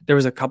 There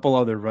was a couple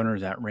other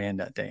runners that ran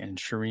that day, and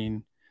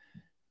Shireen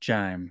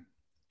Jaim,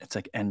 it's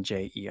like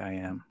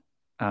Njeim.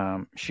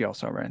 She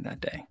also ran that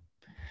day.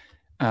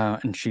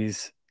 And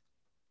she's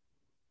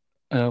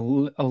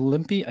an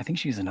Olympian. I think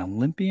she's an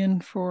Olympian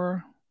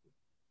for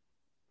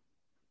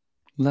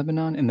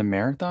Lebanon in the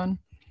marathon.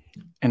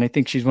 And I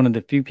think she's one of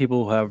the few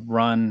people who have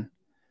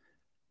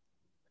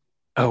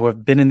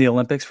been in the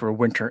Olympics for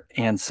winter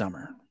and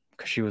summer,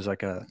 because she was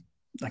like a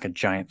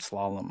giant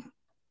slalom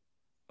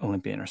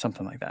Olympian or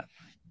something like that.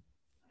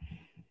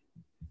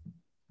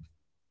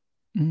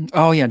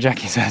 Oh yeah,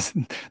 Jackie says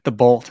the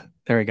bolt.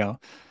 There we go.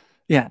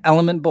 Yeah,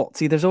 element bolt.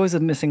 See, there's always a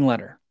missing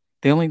letter.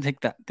 They only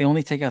take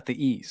out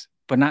the E's,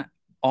 but not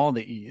all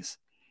the E's.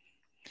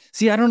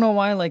 See, I don't know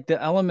why, like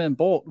the element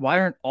bolt,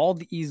 why aren't all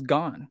the E's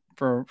gone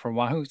for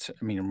Wahoo?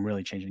 I mean, I'm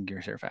really changing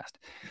gears here fast.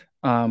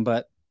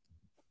 But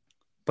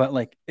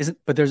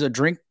there's a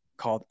drink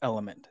called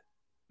Element.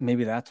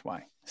 Maybe that's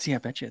why. See, I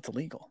bet you it's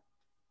illegal.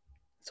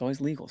 It's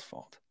always legal's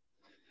fault.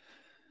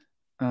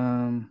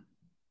 All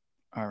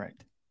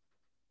right.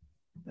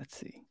 Let's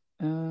see.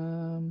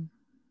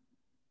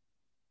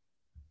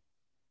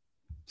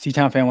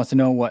 C-Town fan wants to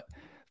know what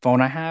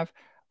phone I have.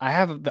 I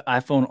have the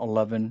iPhone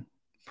 11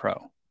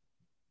 Pro.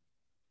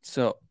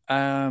 So,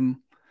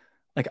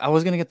 like I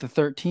was gonna get the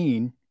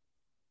 13,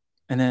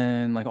 and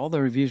then like all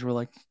the reviews were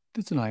like,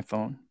 "It's an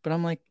iPhone," but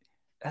I'm like,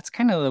 that's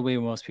kind of the way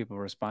most people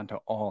respond to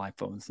all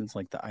iPhones since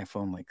like the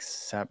iPhone like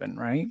 7,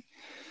 right?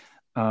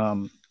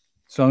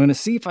 So I'm gonna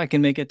see if I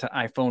can make it to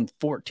iPhone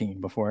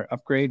 14 before I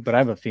upgrade, but I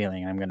have a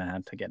feeling I'm gonna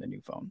have to get a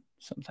new phone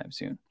sometime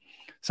soon.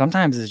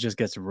 Sometimes it just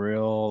gets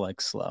real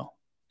like slow,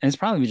 and it's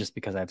probably just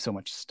because I have so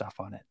much stuff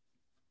on it.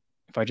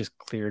 If I just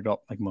cleared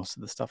up like most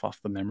of the stuff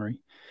off the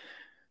memory,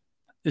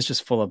 it's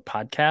just full of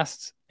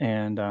podcasts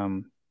and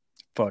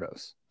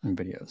photos and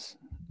videos.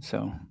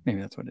 So maybe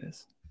that's what it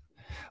is.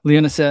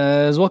 Leona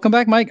says, welcome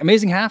back, Mike.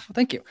 Amazing half.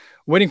 Thank you.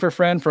 Waiting for a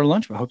friend for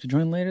lunch, but hope to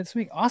join later this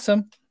week.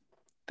 Awesome.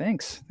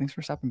 Thanks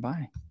for stopping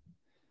by.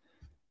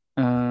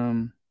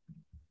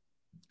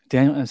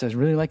 Daniel says,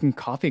 really liking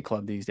Coffee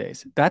Club these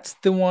days. That's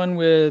the one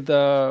with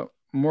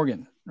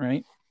Morgan,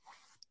 right?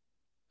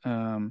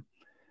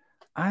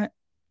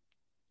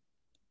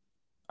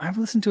 I've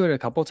listened to it a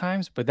couple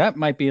times, but that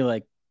might be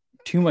like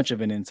too much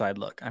of an inside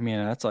look. I mean,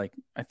 that's like,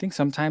 I think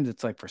sometimes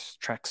it's like for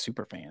Trek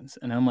super fans,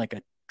 and I'm like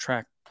a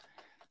Trek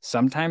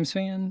sometimes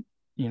fan,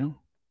 you know,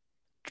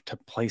 to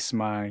place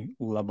my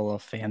level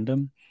of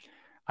fandom.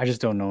 I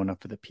just don't know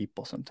enough of the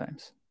people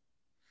sometimes.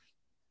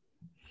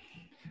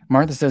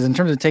 Martha says, in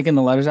terms of taking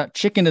the letters out,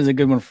 chicken is a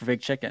good one for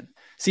fake chicken.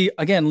 See,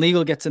 again,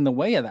 legal gets in the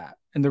way of that.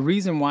 And the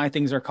reason why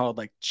things are called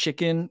like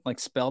chicken, like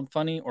spelled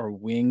funny, or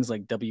wings,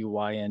 like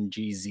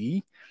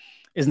WYNGZ,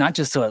 is not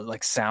just so it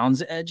like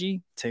sounds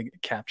edgy to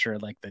capture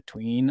like the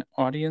tween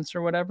audience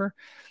or whatever.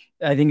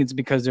 I think it's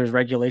because there's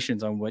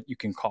regulations on what you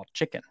can call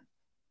chicken.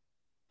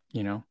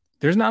 You know,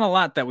 there's not a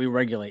lot that we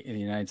regulate in the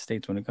United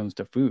States when it comes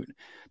to food,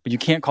 but you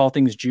can't call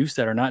things juice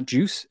that are not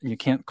juice, and you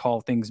can't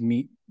call things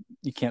meat.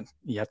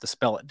 You have to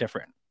spell it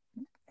different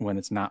when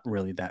it's not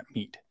really that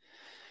meat.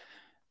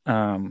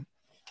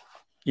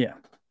 Yeah.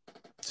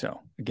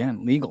 So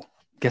again, legal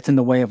gets in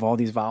the way of all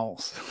these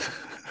vowels.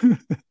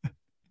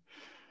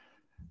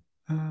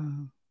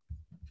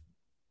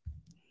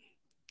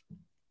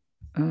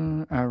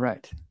 All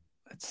right.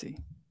 Let's see.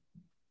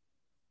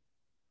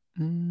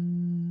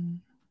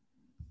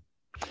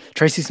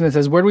 Tracy Smith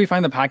says, where do we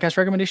find the podcast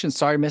recommendations?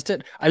 Sorry, I missed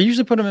it. I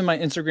usually put them in my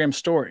Instagram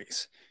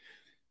stories.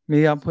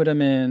 Maybe I'll put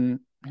them in.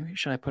 Maybe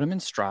should I put them in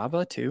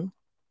Strava too?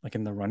 Like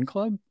in the Run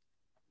Club?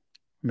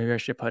 Maybe I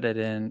should put it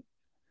in.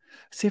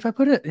 See if I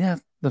put it. Yeah,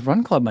 the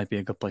Run Club might be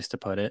a good place to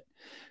put it.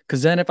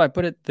 Because then if I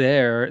put it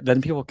there,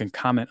 then people can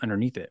comment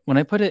underneath it. When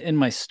I put it in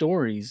my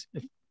stories,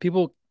 if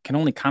people can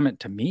only comment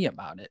to me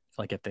about it,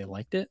 like if they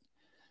liked it.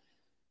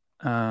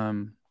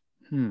 So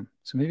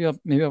maybe I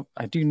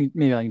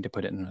need to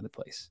put it in another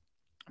place.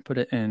 Put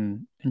it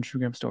in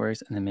Instagram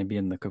stories and then maybe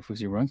in the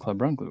Kofuzi Run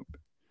Club run group.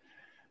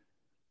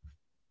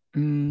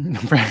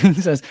 Frank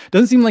says,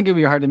 doesn't seem like it'd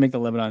be hard to make the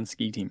Lebanon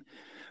ski team.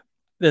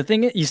 The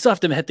thing is, you still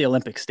have to hit the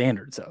Olympic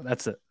standards, though.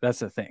 That's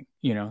the thing,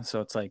 So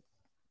it's like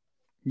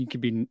you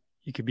could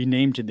be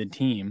named to the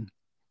team,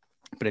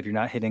 but if you're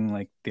not hitting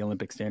like the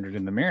Olympic standard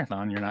in the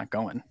marathon, you're not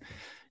going.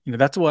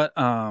 That's what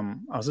I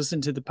was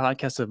listening to the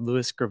podcast of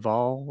Luis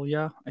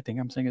Gravalia. I think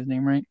I'm saying his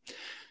name right.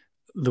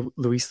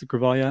 Luis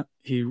Gravalia.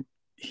 He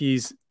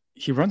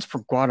runs for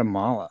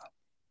Guatemala.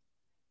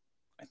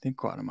 I think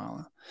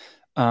Guatemala.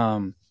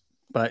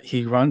 But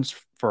he runs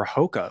for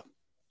Hoka,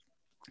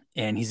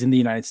 and he's in the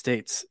United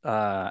States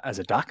as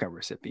a DACA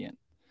recipient.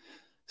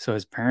 So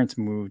his parents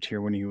moved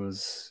here when he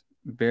was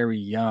very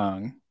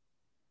young,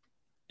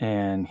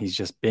 and he's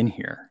just been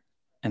here.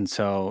 And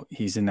so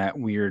he's in that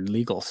weird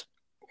legal,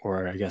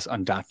 or I guess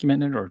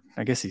undocumented, or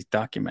I guess he's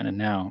documented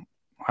now,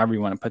 however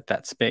you want to put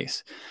that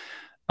space.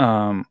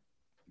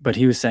 But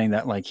he was saying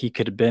that like he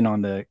could have been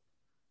on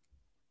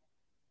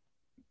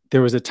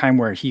there was a time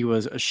where he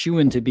was a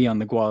shoo-in to be on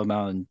the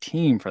Guatemalan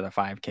team for the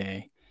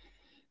 5K,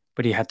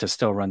 but he had to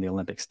still run the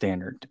Olympic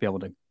standard to be able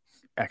to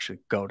actually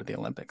go to the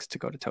Olympics, to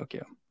go to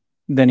Tokyo.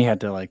 Then he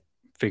had to like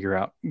figure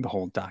out the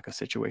whole DACA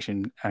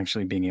situation,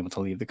 actually being able to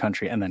leave the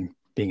country and then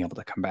being able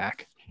to come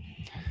back.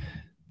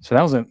 So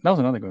that was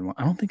another good one.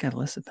 I don't think I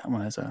listed that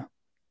one as a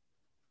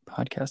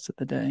podcast of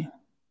the day.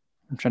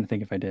 I'm trying to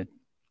think if I did.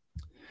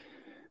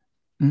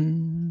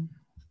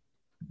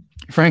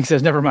 Frank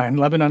says, never mind.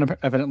 Lebanon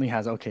evidently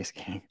has okay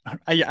skiing.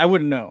 I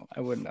wouldn't know.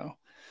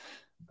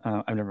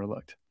 I've never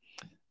looked.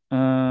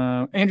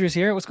 Andrew's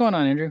here. What's going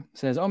on, Andrew?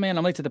 Says, oh man,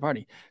 I'm late to the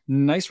party.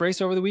 Nice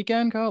race over the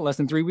weekend, Kyle. Less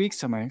than 3 weeks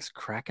to my next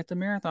crack at the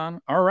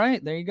marathon. All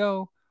right, there you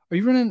go. Are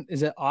you running?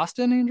 Is it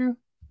Austin, Andrew?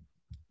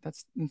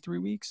 That's in 3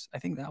 weeks. I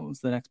think that was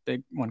the next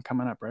big one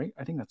coming up, right?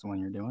 I think that's the one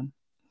you're doing,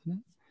 isn't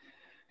it?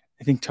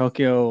 I think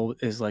Tokyo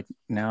is like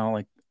now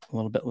like a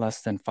little bit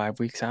less than 5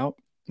 weeks out.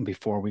 It'll be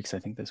 4 weeks, I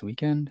think, this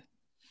weekend.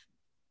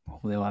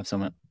 Hopefully they'll have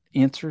some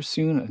answers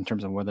soon in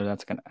terms of whether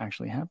that's going to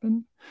actually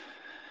happen.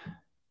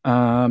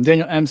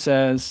 Daniel M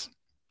says,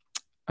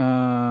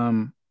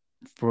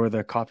 for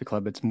the coffee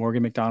club, it's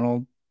Morgan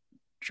McDonald,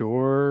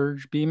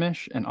 George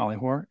Beamish, and Ollie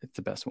Hoare. It's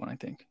the best one, I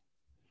think.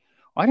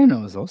 I didn't know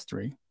it was those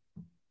three.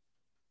 I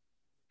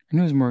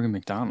knew it was Morgan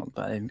McDonald,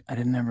 but I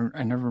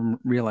never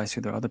realized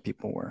who the other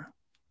people were.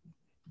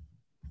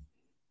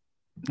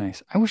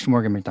 Nice. I wish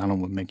Morgan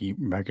McDonald would make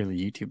regular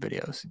YouTube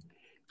videos.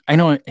 I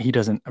know he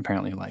doesn't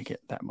apparently like it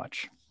that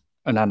much,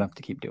 or not enough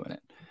to keep doing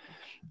it.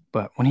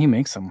 But when he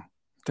makes them,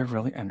 they're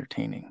really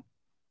entertaining.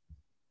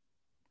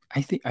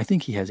 I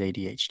think he has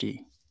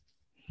ADHD.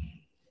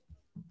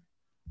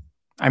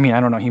 I mean, I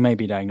don't know. He might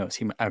be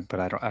diagnosed. But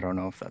I don't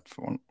know if that's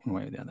one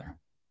way or the other.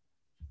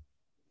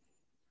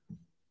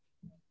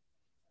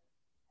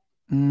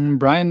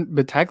 Brian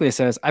Battaglia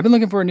says, I've been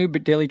looking for a new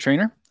daily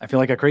trainer. I feel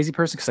like a crazy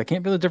person because I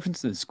can't feel the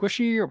difference in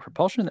squishy or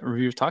propulsion that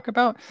reviewers talk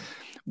about.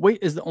 Weight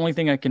is the only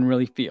thing I can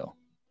really feel.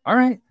 All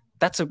right.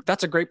 That's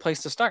a great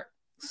place to start.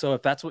 So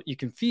if that's what you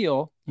can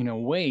feel,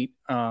 weight,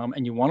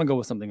 and you want to go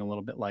with something a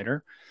little bit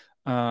lighter,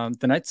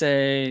 then I'd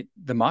say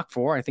the Mach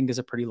 4, I think, is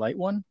a pretty light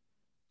one.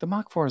 The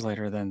Mach 4 is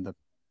lighter than the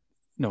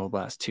Nova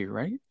Blast 2,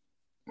 right,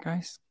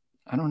 guys?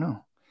 I don't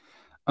know.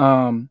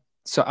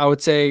 So I would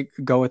say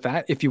go with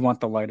that if you want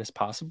the lightest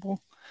possible.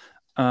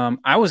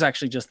 I was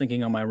actually just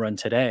thinking on my run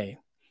today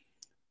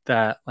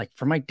that, like,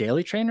 for my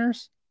daily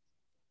trainers,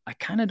 I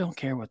kind of don't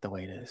care what the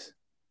weight is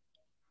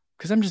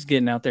because I'm just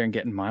getting out there and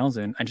getting miles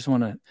in. I just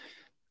want to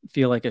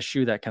feel like a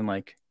shoe that can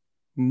like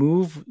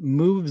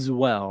moves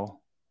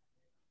well,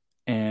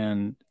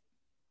 and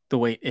the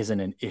weight isn't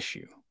an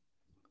issue.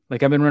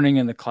 Like I've been running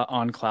in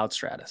on Cloud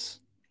Stratus,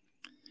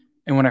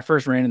 and when I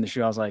first ran in the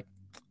shoe, I was like,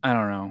 I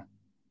don't know.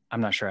 I'm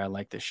not sure I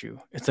like this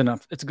shoe. It's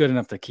good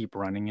enough to keep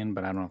running in,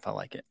 but I don't know if I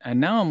like it. And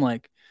now I'm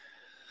like,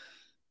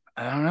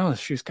 I don't know. The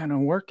shoe's kind of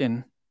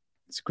working.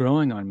 It's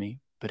growing on me,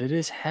 but it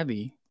is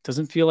heavy. It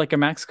doesn't feel like a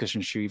max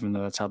cushion shoe, even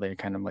though that's how they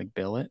kind of like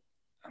bill it.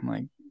 I'm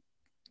like,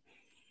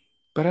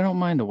 but I don't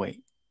mind the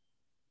weight,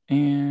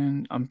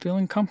 and I'm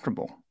feeling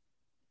comfortable.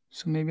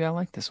 So maybe I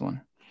like this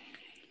one.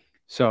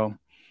 So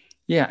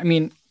yeah, I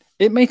mean,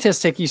 it may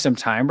just take you some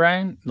time,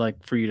 Brian,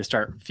 like for you to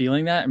start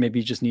feeling that. Maybe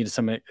you just need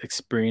some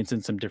experience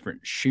in some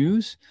different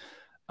shoes.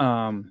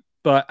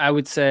 But I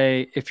would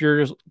say if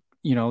you're,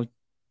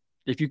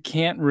 if you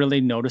can't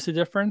really notice a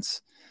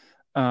difference,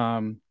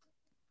 then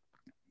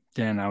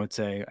I would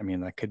say, I mean,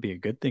 that could be a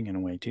good thing in a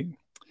way too.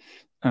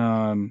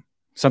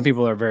 Some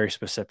people are very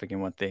specific in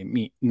what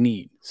they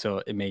need.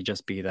 So it may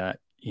just be that,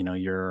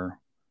 your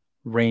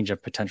range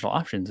of potential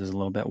options is a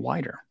little bit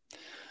wider.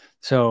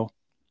 So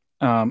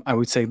I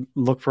would say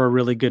look for a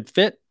really good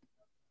fit,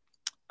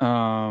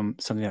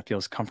 something that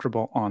feels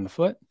comfortable on the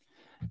foot,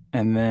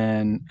 and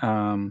then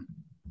and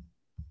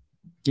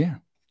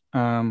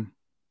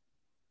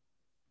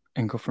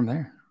go from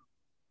there.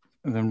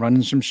 And then run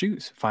in some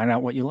shoes, find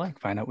out what you like,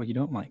 find out what you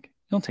don't like.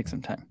 It'll take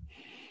some time.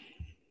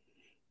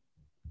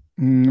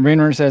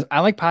 Rainer says,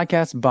 I like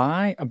podcasts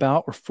by,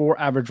 about, or for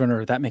average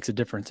runner. That makes a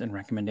difference in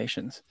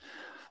recommendations.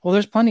 Well,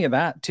 there's plenty of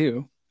that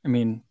too. I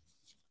mean,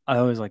 I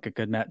always like a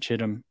good Matt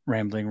Chittum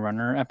rambling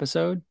runner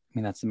episode. I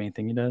mean, that's the main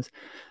thing he does.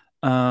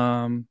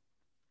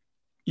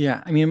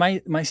 Yeah, I mean,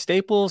 my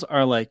staples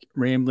are like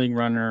rambling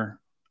runner,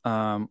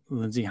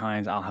 Lindsey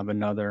Hines, I'll have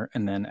another,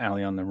 and then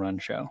Allie on the Run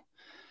show.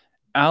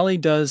 Allie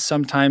does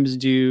sometimes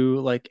do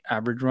like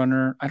average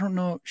runner. I don't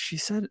know. She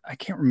said, I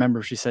can't remember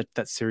if she said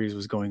that series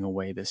was going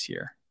away this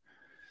year.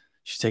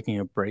 She's taking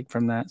a break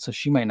from that, so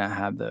she might not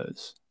have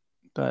those.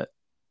 But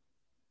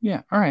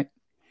yeah, all right.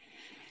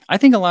 I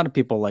think a lot of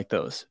people like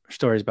those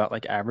stories about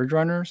like average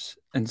runners,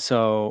 and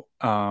so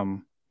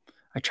I'm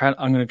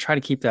going to try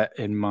to keep that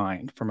in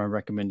mind for my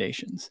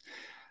recommendations.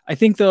 I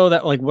think though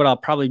that like what I'll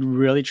probably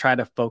really try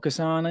to focus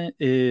on it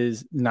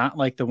is not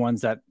like the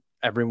ones that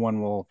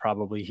everyone will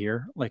probably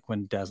hear, like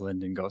when Des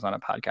Linden goes on a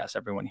podcast,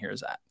 everyone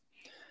hears that.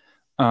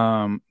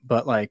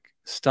 But like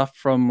stuff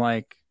from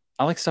like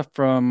I like stuff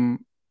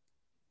from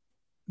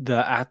the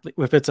athlete.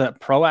 If it's a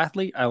pro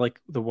athlete, I like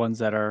the ones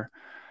that are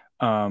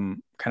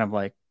kind of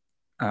like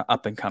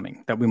up and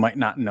coming that we might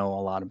not know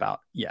a lot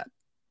about yet,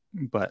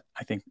 but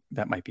I think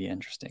that might be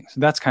interesting. So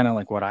that's kind of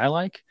like what I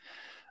like.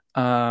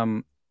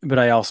 But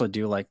I also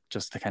do like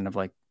just the kind of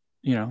like,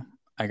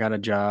 I got a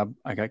job,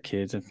 I got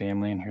kids and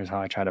family, and here's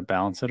how I try to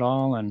balance it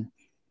all. And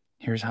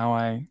here's how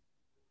I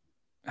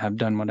have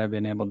done what I've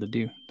been able to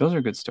do. Those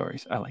are good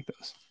stories. I like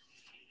those.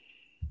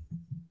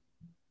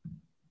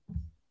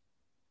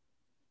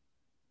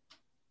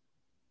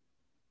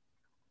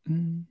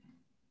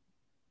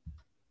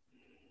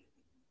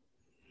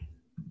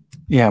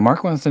 Yeah,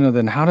 Mark wants to know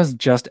then how does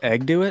Just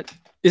Egg do it?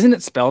 Isn't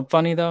it spelled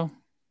funny though?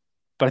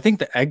 But I think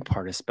the egg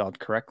part is spelled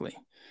correctly.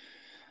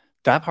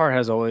 That part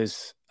has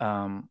always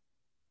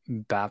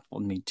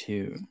baffled me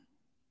too.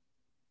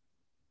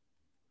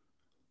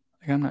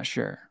 Like, I'm not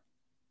sure.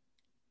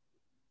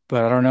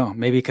 But I don't know.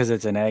 Maybe because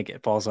it's an egg,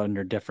 it falls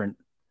under different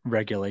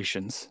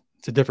regulations.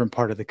 It's a different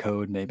part of the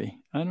code, maybe.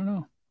 I don't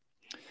know.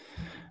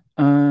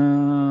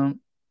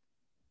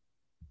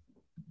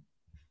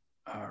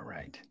 All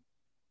right.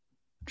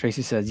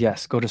 Tracy says,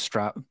 yes, go to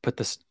Strava, put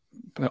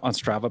on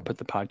Strava, put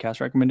the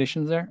podcast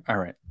recommendations there. All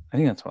right. I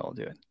think that's what I'll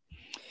do it.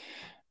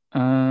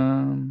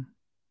 All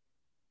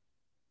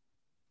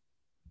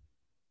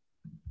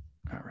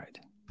right.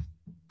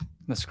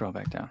 Let's scroll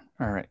back down.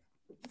 All right.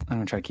 I'm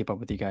going to try to keep up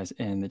with you guys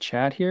in the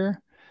chat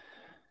here.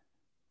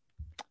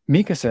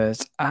 Mika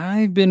says,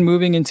 I've been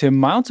moving into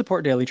mild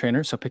support daily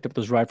trainer, so picked up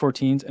those Ride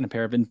 14s and a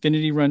pair of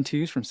Infinity Run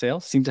 2s from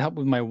sales. Seem to help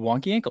with my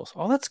wonky ankles.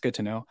 Oh, that's good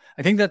to know.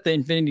 I think that the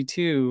Infinity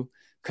 2,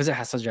 because it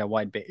has such a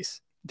wide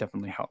base,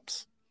 definitely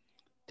helps.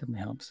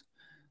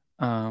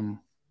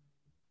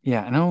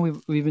 Yeah, I know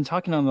we've been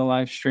talking on the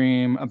live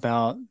stream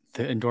about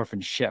the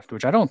Endorphin Shift,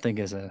 which I don't think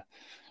is a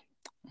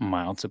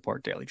mild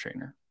support daily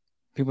trainer.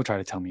 People try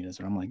to tell me this,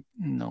 and I'm like,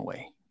 no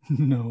way.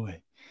 No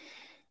way.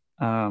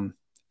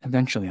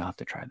 Eventually I'll have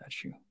to try that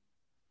shoe.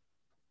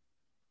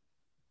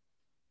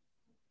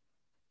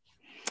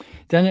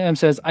 Daniel M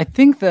says, I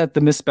think that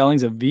the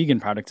misspellings of vegan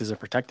products is a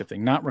protective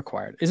thing, not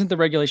required. Isn't the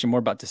regulation more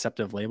about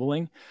deceptive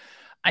labeling?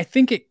 I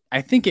think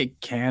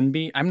it can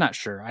be. I'm not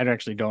sure. I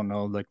actually don't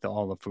know like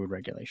all the food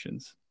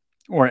regulations,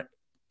 or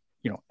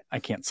I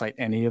can't cite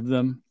any of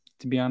them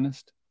to be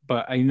honest.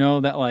 But I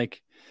know that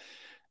like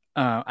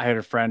I had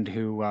a friend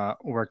who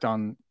worked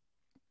on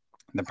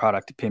the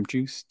product Pimp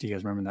Juice. Do you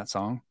guys remember that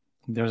song?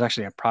 There was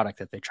actually a product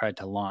that they tried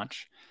to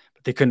launch,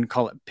 but they couldn't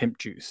call it Pimp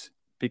Juice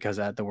because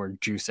it had the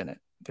word juice in it.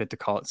 They had to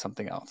call it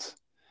something else.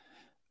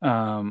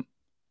 And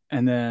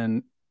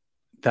then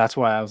that's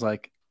why I was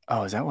like,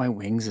 oh, is that why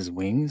wings is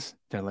wings?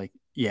 They're like,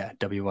 yeah,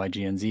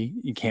 WYGNZ.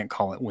 You can't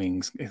call it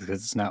wings because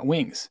it's not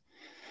wings.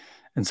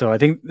 And so I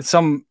think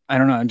I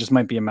don't know, it just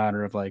might be a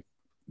matter of like,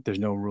 there's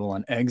no rule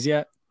on eggs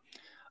yet.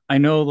 I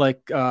know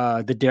like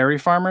the dairy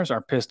farmers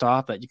are pissed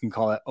off that you can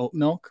call it oat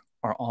milk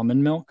or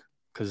almond milk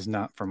because it's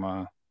not from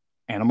a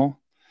animal.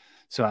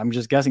 So I'm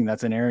just guessing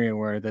that's an area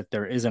where that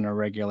there isn't a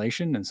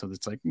regulation. And so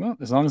it's like, well,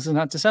 as long as it's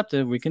not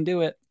deceptive, we can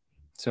do it.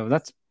 So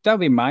that would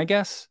be my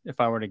guess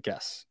if I were to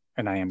guess.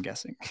 And I am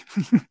guessing.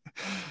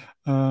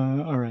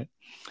 All right.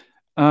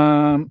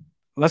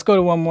 Let's go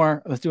to one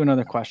more. Let's do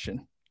another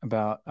question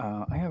about,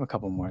 I have a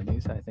couple more of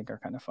these that I think are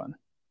kind of fun.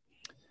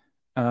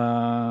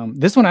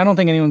 This one, I don't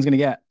think anyone's going to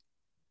get.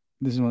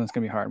 This is one that's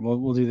going to be hard.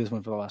 We'll do this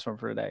one for the last one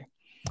for today.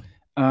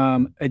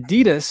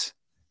 Adidas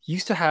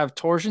used to have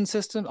torsion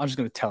systems. I'm just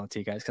going to tell it to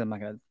you guys because I'm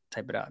not going to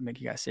type it out and make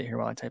you guys sit here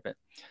while I type it.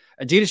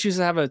 Adidas used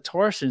to have a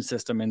torsion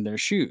system in their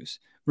shoes.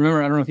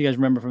 Remember, I don't know if you guys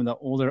remember from the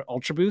older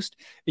Ultra Boost.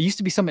 It used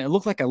to be something. It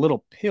looked like a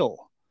little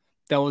pill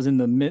that was in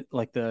the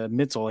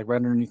midsole, like right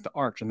underneath the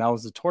arch, and that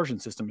was the torsion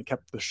system. It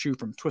kept the shoe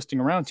from twisting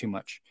around too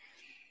much.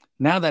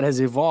 Now that has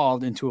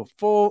evolved into a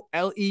full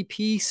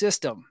LEP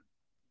system.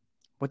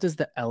 What does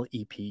the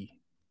LEP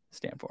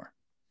stand for?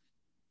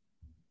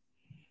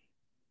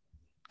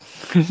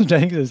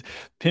 Jennings says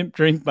Pimp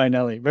Drink by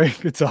Nelly. Very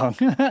good song.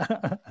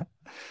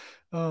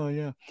 Oh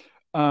yeah.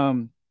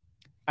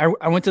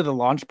 I went to the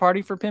launch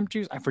party for Pimp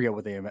Juice. I forget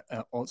what they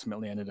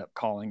ultimately ended up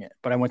calling it,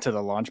 but I went to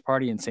the launch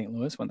party in St.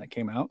 Louis when that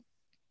came out.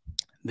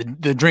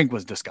 The drink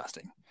was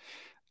disgusting.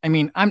 I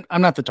mean, I'm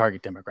not the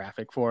target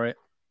demographic for it.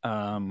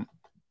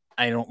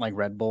 I don't like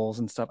Red Bulls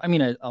and stuff. I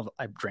mean,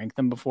 I've drank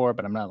them before,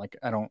 but I'm not like,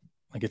 I don't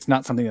like, it's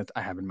not something that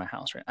I have in my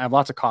house, right? I have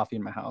lots of coffee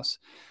in my house,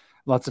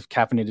 lots of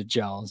caffeinated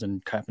gels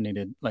and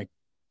caffeinated like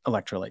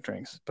electrolyte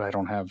drinks, but I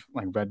don't have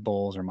like Red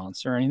Bulls or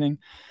Monster or anything.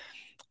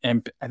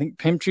 And I think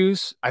Pimp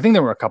Juice, I think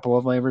there were a couple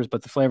of flavors,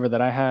 but the flavor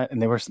that I had,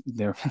 and they were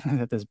there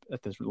at this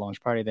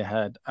launch party, they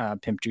had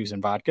Pimp Juice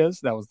and vodkas.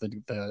 That was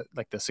the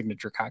like the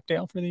signature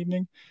cocktail for the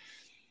evening.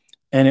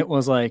 And it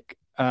was like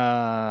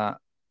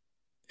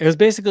it was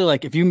basically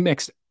like if you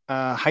mixed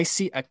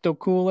Hi-C Ecto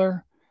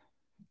Cooler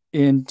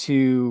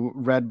into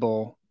Red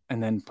Bull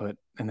and then put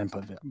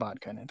the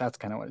vodka in it. That's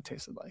kind of what it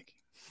tasted like.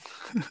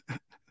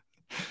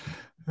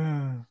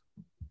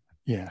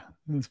 Yeah,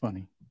 it was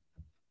funny.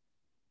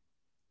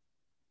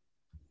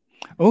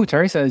 Oh,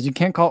 Terry says you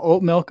can't call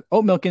oat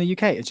milk in the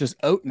UK. It's just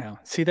oat now.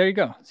 See, there you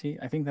go. See,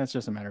 I think that's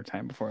just a matter of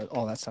time before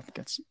all that stuff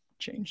gets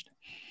changed.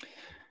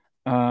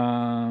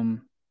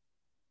 Rain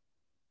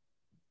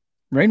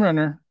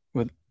Runner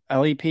with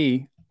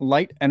LEP,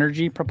 light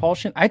energy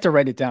propulsion. I had to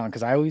write it down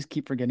because I always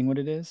keep forgetting what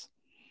it is.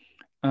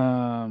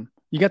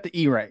 You got the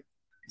E right.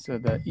 So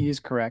the E is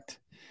correct.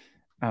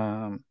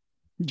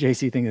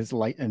 JC thing is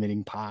light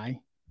emitting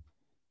pie.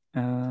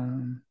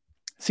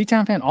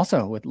 Seatown fan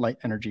also with light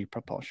energy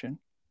propulsion.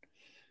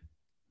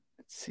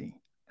 Let's see.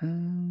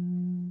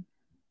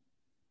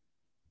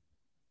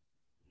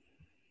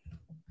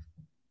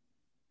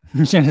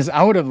 Janice,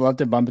 I would have loved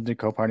to bump into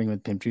co-partying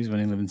with Pimp Juice when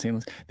I lived in St.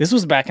 Louis. This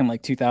was back in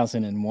like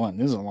 2001.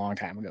 This was a long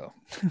time ago.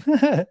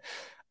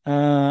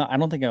 I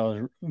don't think I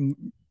was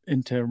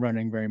into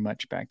running very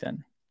much back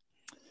then.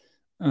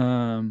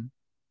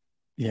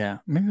 Yeah,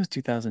 maybe it was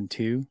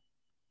 2002,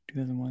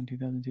 2001,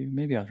 2002.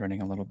 Maybe I was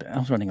running a little bit. I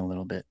was running a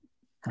little bit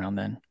around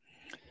then.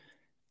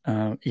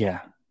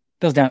 Yeah,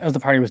 that was down. As the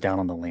party was down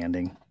on the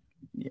landing.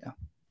 Yeah,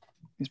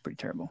 it was pretty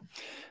terrible.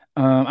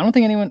 I don't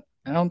think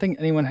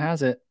anyone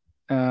has it.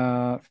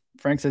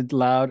 Frank said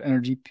loud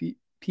energy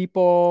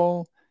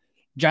people.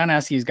 John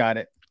Askey's got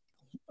it.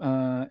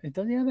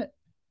 Does he have it?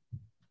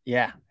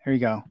 Yeah, here you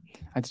go.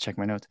 I have to check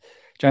my notes.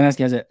 John Askey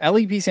has it.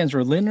 LEP stands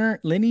for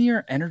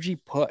linear energy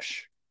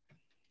push.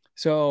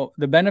 So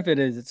the benefit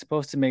is it's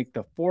supposed to make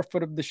the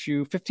forefoot of the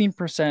shoe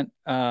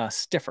 15%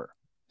 stiffer.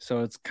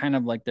 So it's kind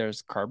of like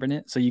there's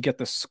carbonate. So you get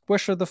the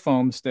squish of the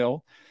foam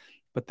still,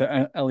 but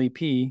the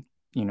LEP,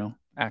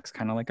 acts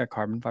kind of like a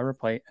carbon fiber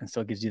plate and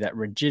still gives you that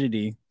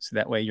rigidity. So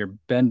that way you're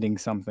bending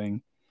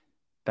something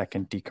that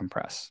can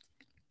decompress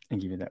and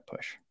give you that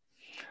push.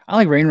 I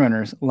like Rain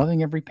Runners,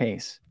 loving every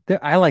pace.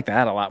 I like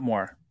that a lot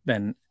more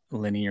than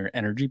linear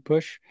energy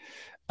push.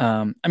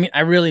 I mean,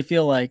 I really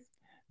feel like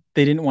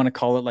they didn't want to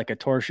call it like a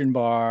torsion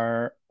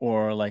bar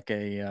or like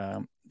they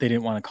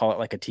didn't want to call it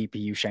like a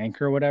TPU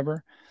shank or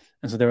whatever.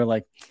 And so they were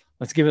like,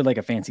 let's give it like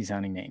a fancy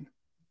sounding name.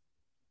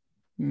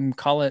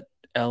 Call it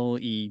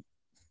LEP,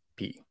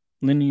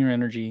 linear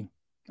energy.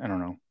 I don't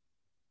know.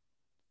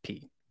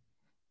 P.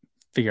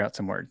 Figure out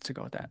some words to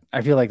go with that.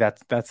 I feel like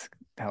that's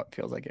how it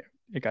feels like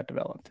it got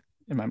developed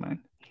in my mind.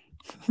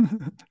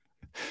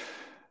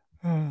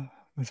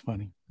 That's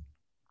funny.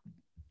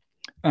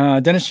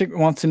 Dennis Chick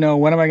wants to know,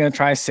 when am I going to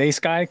try Say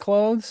Sky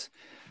clothes?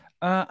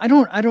 I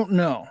don't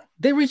know.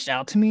 They reached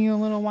out to me a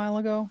little while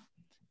ago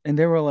and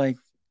they were like,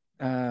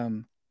 I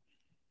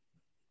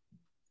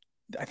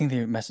think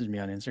they messaged me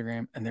on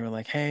Instagram and they were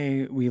like,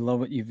 hey, we love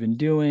what you've been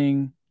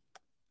doing.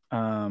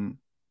 Wanted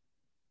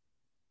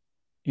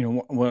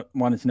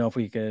to know if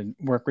we could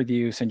work with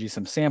you, send you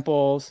some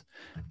samples.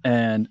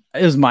 And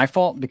it was my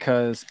fault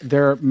because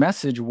their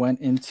message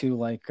went into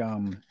like,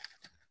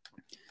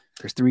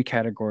 there's 3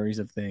 categories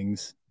of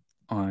things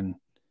on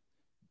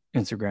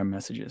Instagram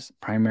messages: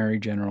 primary,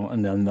 general,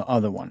 and then the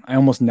other one. I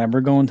almost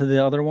never go into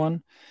the other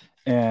one,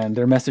 and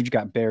their message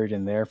got buried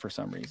in there for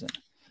some reason.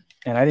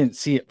 And I didn't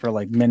see it for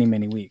like many,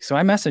 many weeks. So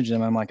I messaged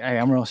them. I'm like, hey,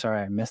 I'm real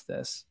sorry I missed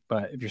this.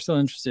 But if you're still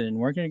interested in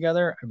working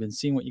together, I've been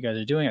seeing what you guys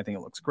are doing. I think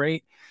it looks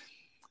great.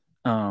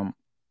 I'd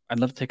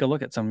love to take a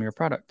look at some of your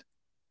product.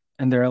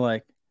 And they're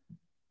like,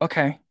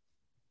 okay,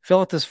 fill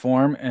out this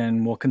form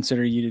and we'll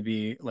consider you to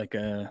be like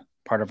a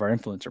part of our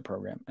influencer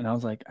program. And I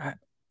was like,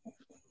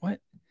 what?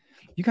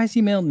 You guys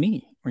emailed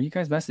me or you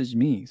guys messaged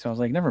me. So I was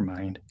like, never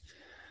mind.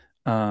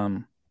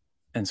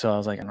 And so I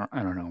was like,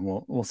 I don't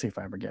know. We'll see if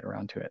I ever get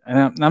around to it.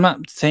 And I'm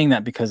not saying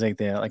that because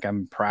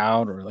I'm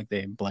proud or like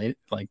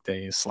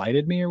they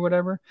slighted me or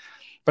whatever.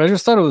 But I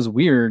just thought it was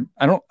weird.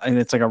 And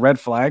it's like a red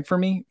flag for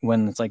me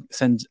when it's like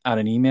sends out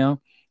an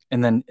email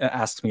and then it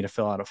asks me to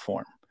fill out a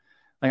form.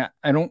 Like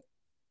I don't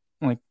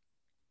like.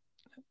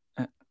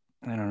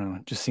 I don't know.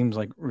 It just seems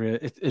like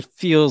it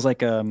feels like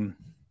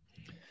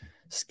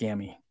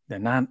scammy.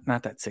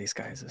 Not that Say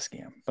Sky is a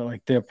scam, but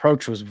like the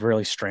approach was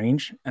really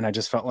strange, and I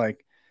just felt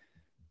like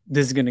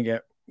this is gonna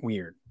get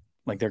weird.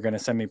 Like they're gonna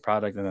send me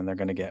product, and then they're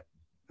gonna get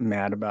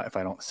mad about if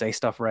I don't say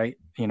stuff right.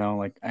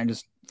 Like I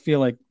just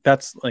feel like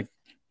that's like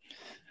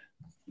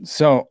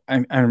So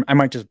I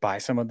might just buy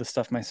some of the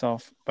stuff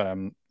myself, but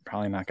I'm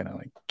probably not gonna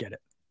like get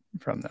it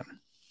from them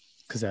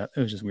because that it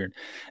was just weird.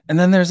 And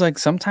then there's like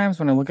sometimes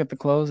when I look at the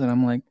clothes and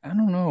I'm like, I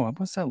don't know,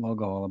 what's that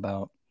logo all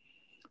about?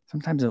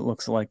 Sometimes it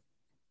looks like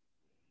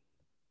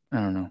I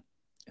don't know,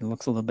 it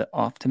looks a little bit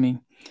off to me.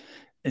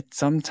 It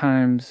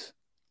sometimes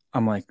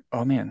I'm like,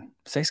 oh man,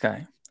 Say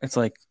Sky. It's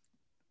like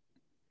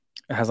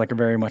it has like a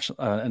very much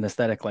an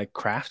aesthetic like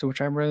craft, which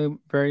I really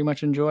very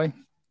much enjoy.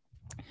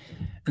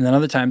 And then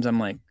other times I'm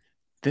like,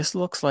 this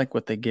looks like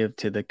what they give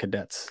to the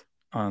cadets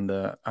on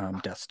the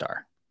Death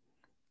Star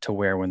to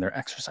wear when they're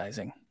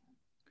exercising.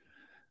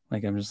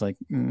 Like I'm just like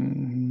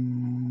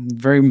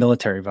very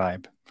military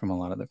vibe from a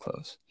lot of the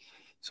clothes.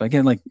 So I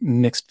get like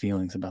mixed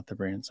feelings about the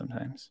brand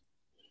sometimes.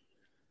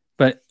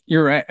 But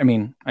you're right. I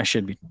mean, I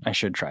should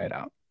try it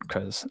out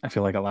because I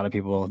feel like a lot of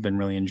people have been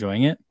really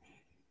enjoying it,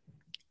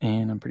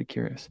 and I'm pretty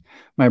curious.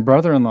 My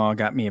brother-in-law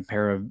got me a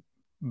pair of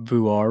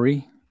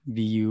Vuori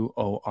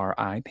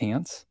Vuori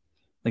pants.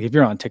 Like if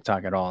you're on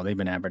TikTok at all, they've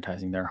been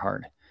advertising their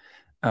hard.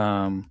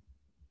 Um,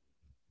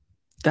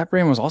 that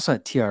brand was also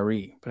at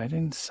TRE, but I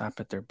didn't stop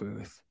at their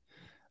booth.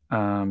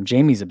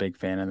 Jamie's a big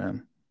fan of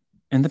them,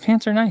 and the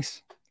pants are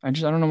nice. I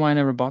don't know why I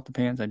never bought the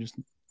pants. I just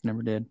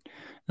never did.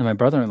 And my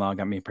brother-in-law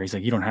got me a pair. He's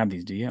like, "You don't have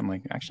these, do you?" I'm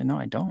like, "Actually, no,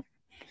 I don't."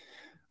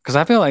 Because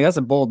I feel like that's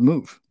a bold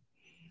move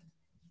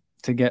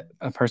to get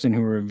a person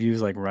who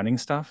reviews like running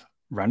stuff.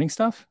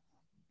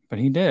 But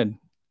he did,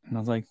 and I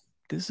was like,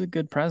 "This is a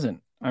good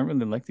present. I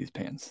really like these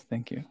pants.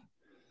 Thank you."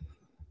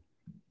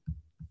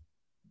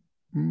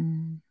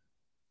 Mm.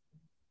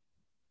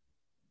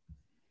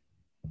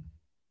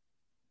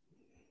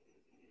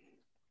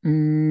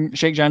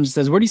 Shake John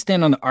says, "Where do you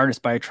stand on the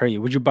artist by Atreyu?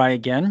 Would you buy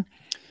again?"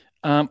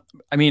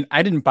 I mean,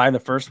 I didn't buy the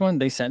first one.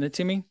 They sent it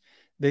to me.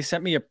 They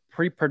sent me a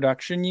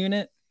pre-production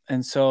unit,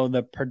 and so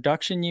the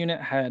production unit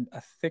had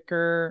a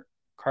thicker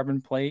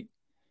carbon plate,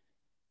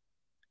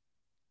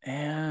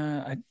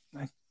 and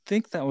I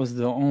think that was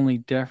the only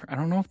different. I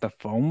don't know if the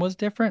foam was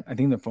different. I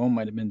think the foam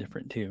might have been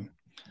different too.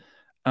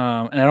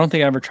 And I don't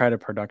think I ever tried a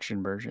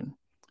production version.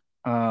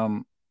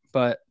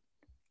 But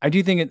I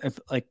do think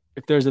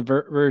if there's a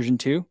version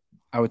 2,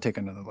 I would take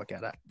another look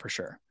at it for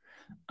sure.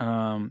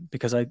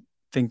 Because I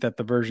think that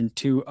the version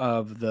 2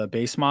 of the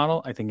base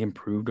model, I think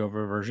improved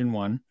over version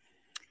 1.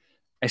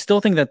 I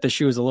still think that the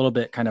shoe is a little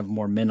bit kind of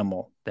more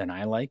minimal than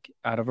I like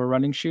out of a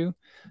running shoe.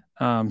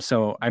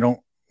 So I don't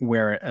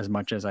wear it as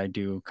much as I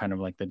do kind of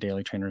like the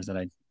daily trainers that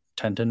I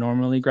tend to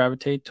normally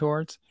gravitate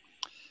towards.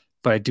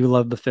 But I do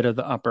love the fit of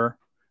the upper,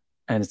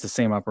 and it's the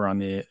same upper on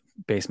the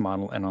base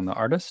model and on the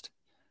artist.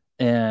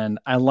 And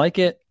I like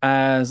it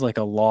as like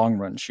a long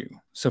run shoe.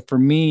 So for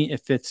me,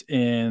 it fits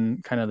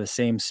in kind of the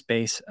same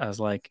space as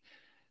like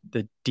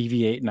the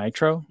DV8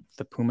 Nitro,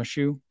 the Puma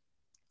shoe.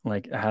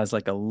 Like it has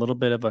like a little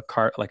bit of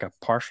like a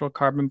partial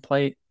carbon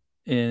plate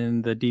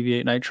in the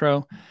DV8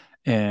 Nitro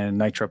and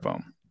Nitro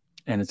foam.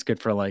 And it's good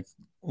for like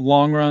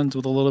long runs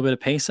with a little bit of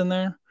pace in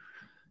there.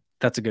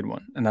 That's a good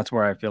one. And that's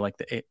where I feel like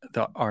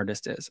the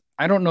artist is.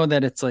 I don't know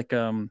that it's like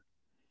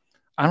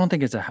I don't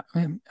think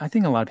I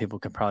think a lot of people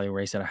could probably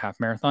race at a half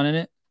marathon in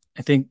it.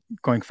 I think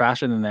going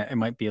faster than that, it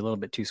might be a little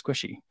bit too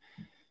squishy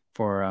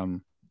for a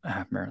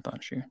half marathon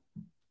shoe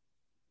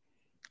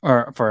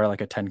or for like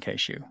a 10K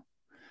shoe.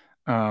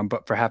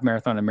 But for half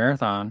marathon and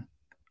marathon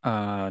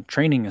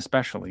training,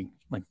 especially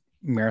like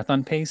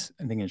marathon pace,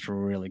 I think it's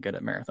really good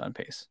at marathon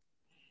pace.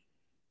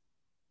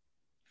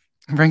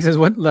 Frank says,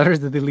 "What letters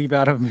did they leave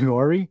out of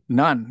Miori?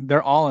 None.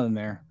 They're all in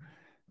there.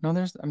 No,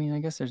 I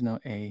guess there's no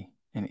A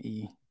and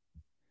E.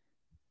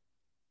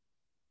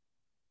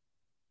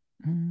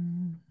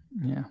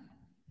 Yeah."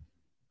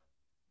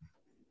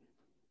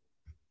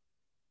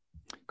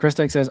 Chris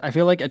Dyke says, "I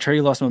feel like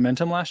Atreyu lost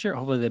momentum last year.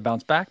 Hopefully they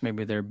bounce back.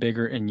 Maybe they're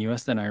bigger in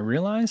US than I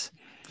realize."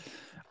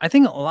 I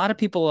think a lot of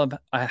people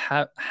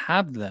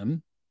have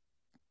them,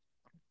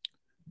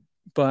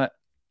 but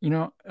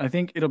I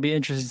think it'll be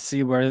interesting to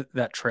see where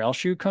that trail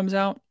shoe comes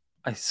out.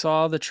 I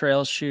saw the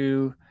trail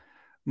shoe.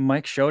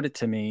 Mike showed it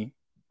to me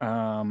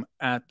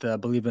at the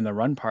Believe in the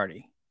Run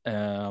party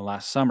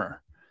last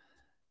summer,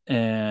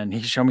 and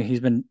he showed me he's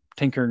been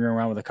tinkering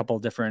around with a couple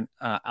of different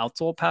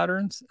outsole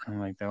patterns. And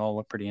I'm like, they all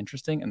look pretty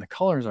interesting, and the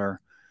colors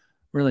are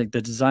the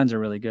designs are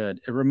really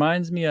good. It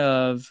reminds me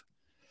of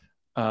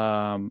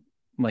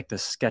like the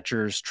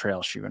Skechers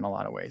trail shoe in a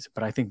lot of ways,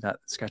 but I think that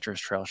Skechers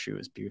trail shoe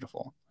is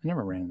beautiful. I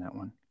never ran that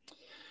one.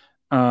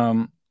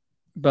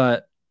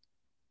 But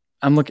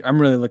I'm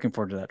really looking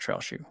forward to that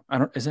trail shoe.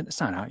 It's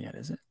not out yet,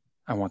 is it?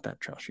 I want that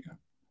trail shoe.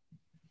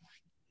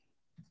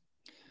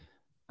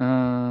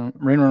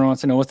 Rainrunner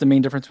wants to know what's the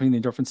main difference between the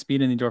Endorphin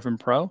Speed and the Endorphin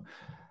Pro.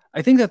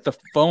 I think that the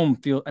foam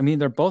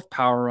they're both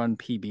Power Run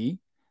PB,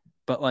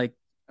 but like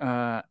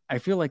I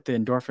feel like the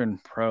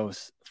Endorphin Pro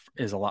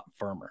is a lot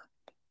firmer.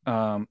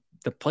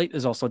 The plate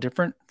is also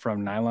different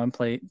from nylon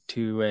plate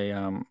to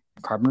a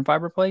carbon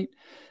fiber plate.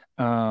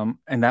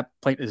 And that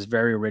plate is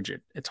very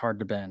rigid. It's hard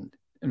to bend,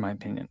 in my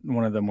opinion.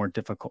 One of the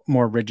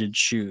more rigid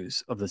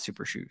shoes of the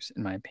super shoes,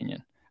 in my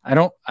opinion.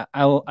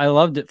 I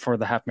loved it for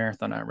the half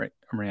marathon I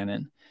ran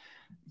in,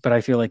 but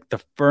I feel like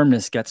the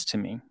firmness gets to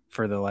me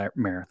for the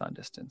marathon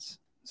distance.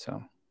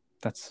 So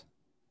that's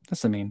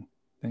the main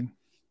thing.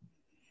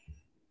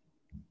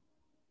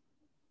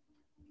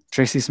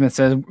 Tracy Smith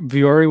says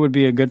Viore would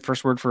be a good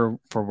first word for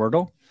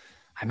Wordle.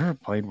 I never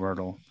played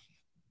Wordle.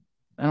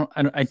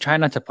 I try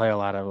not to play a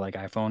lot of like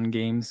iPhone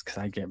games because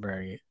I get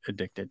very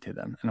addicted to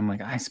them. And I'm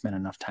like, I spend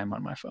enough time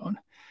on my phone.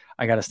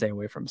 I got to stay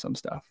away from some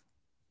stuff.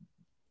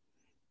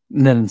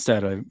 And then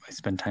instead, I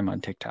spend time on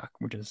TikTok,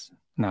 which is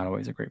not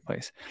always a great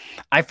place.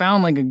 I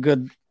found like a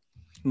good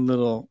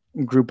little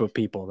group of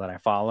people that I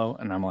follow.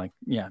 And I'm like,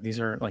 yeah, these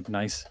are like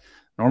nice,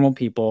 normal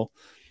people.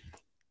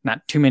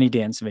 Not too many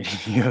dance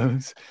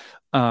videos.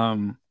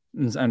 And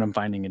I'm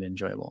finding it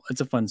enjoyable.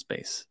 It's a fun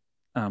space.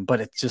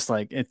 But it's just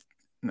like,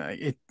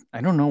 I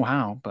don't know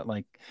how, but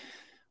like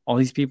all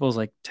these people's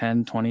like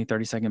 10, 20,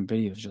 30-second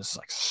videos just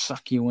like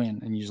suck you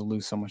in and you just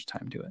lose so much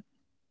time to it.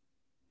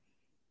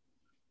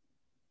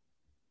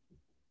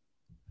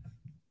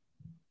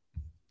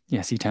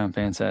 Yeah, C-Town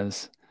fan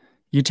says,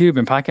 YouTube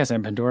and podcast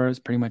and Pandora is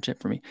pretty much it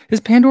for me. Is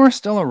Pandora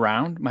still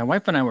around? My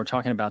wife and I were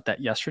talking about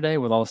that yesterday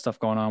with all the stuff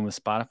going on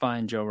with Spotify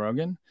and Joe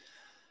Rogan.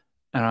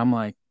 And I'm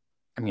like,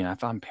 I mean,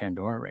 if I'm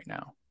Pandora right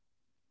now,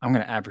 I'm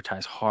going to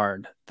advertise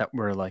hard that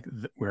we're like,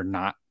 we're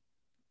not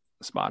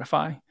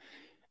Spotify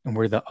and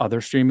we're the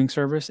other streaming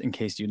service in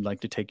case you'd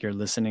like to take your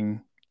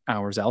listening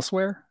hours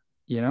elsewhere.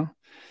 You know,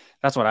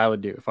 that's what I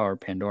would do if I were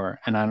Pandora.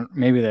 And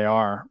maybe they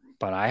are,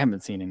 but I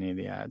haven't seen any of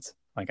the ads.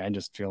 Like, I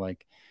just feel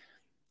like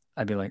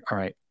I'd be like, all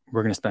right,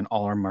 we're going to spend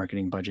all our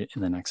marketing budget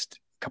in the next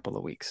couple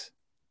of weeks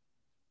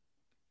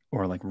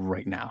or like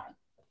right now.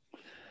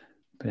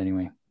 But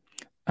anyway,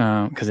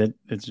 because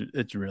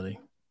it's really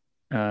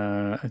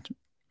it's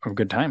a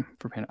good time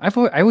for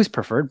Pandora. I always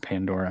preferred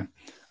Pandora.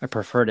 I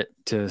preferred it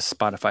to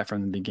Spotify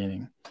from the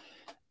beginning.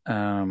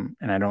 And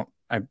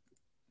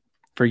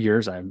for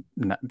years I've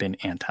not been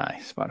anti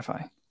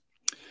Spotify.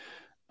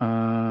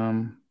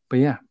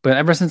 But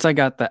ever since I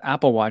got the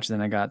Apple Watch,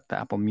 then I got the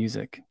Apple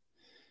Music,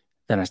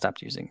 then I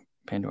stopped using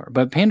Pandora.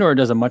 But Pandora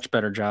does a much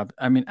better job.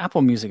 I mean,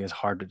 Apple Music is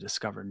hard to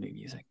discover new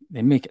music.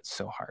 They make it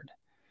so hard.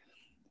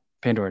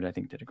 Pandora, I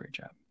think, did a great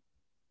job.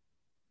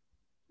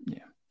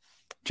 Yeah.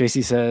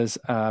 JC says,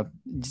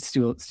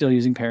 still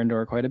using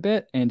Pandora quite a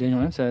bit. And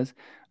Daniel M says,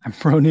 I'm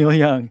pro Neil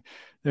Young.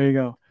 There you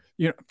go.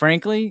 You know,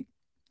 frankly,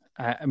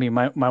 I mean,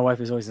 my wife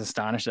is always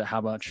astonished at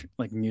how much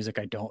like music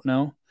I don't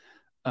know.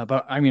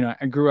 But I mean,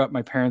 I grew up,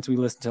 my parents, we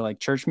listened to like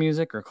church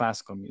music or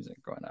classical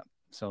music growing up.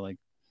 So like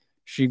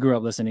she grew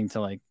up listening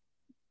to like,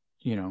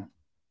 you know,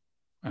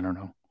 I don't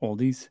know,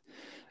 oldies.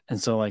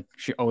 And so like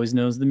she always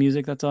knows the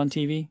music that's on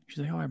TV. She's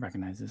like, oh, I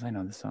recognize this. I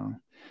know this song.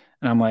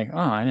 And I'm like, oh,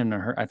 I didn't know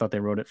her. I thought they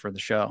wrote it for the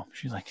show.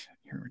 She's like,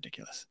 you're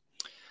ridiculous.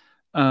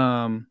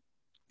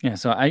 Yeah,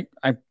 so I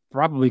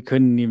probably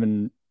couldn't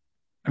even,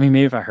 I mean,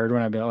 maybe if I heard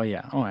one, I'd be like, oh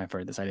yeah, I've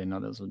heard this. I didn't know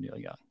this was Neil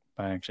Young.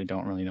 But I actually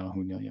don't really know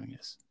who Neil Young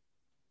is.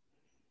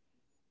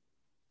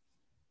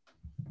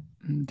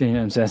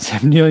 Daniel says,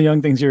 if Neil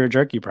Young thinks you're a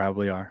jerk, you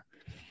probably are.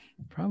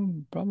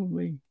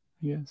 Probably,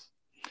 yes.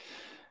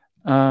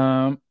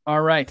 All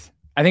right.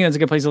 I think that's a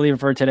good place to leave it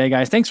for today,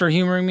 guys. Thanks for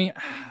humoring me.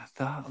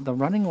 The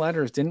running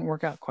letters didn't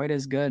work out quite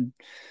as good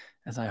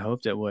as I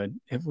hoped it would.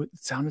 It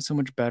sounded so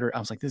much better. I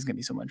was like, this is going to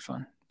be so much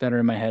fun. Better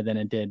in my head than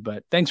it did.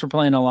 But thanks for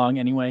playing along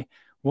anyway.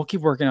 We'll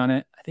keep working on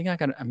it. I think I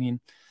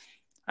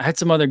had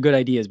some other good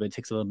ideas, but it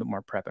takes a little bit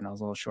more prep, and I was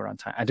a little short on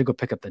time. I had to go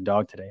pick up the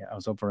dog today. I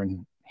was over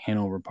in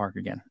Hanover Park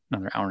again,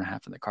 another hour and a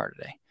half in the car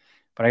today.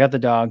 But I got the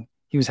dog.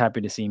 He was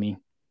happy to see me.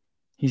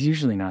 He's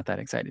usually not that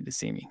excited to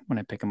see me when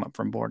I pick him up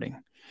from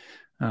boarding.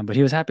 But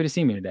he was happy to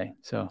see me today.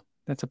 So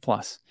that's a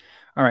plus.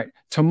 All right.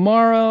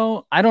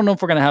 Tomorrow, I don't know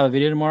if we're going to have a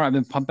video tomorrow. I've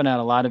been pumping out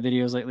a lot of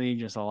videos lately,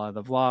 just a lot of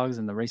the vlogs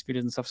and the race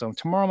videos and stuff. So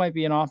tomorrow might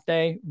be an off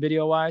day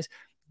video-wise,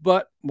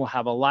 but we'll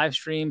have a live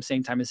stream,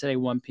 same time as today,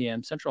 1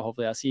 p.m. Central.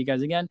 Hopefully I'll see you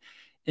guys again.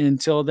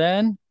 Until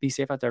then, be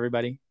safe out there,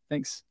 everybody.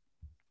 Thanks.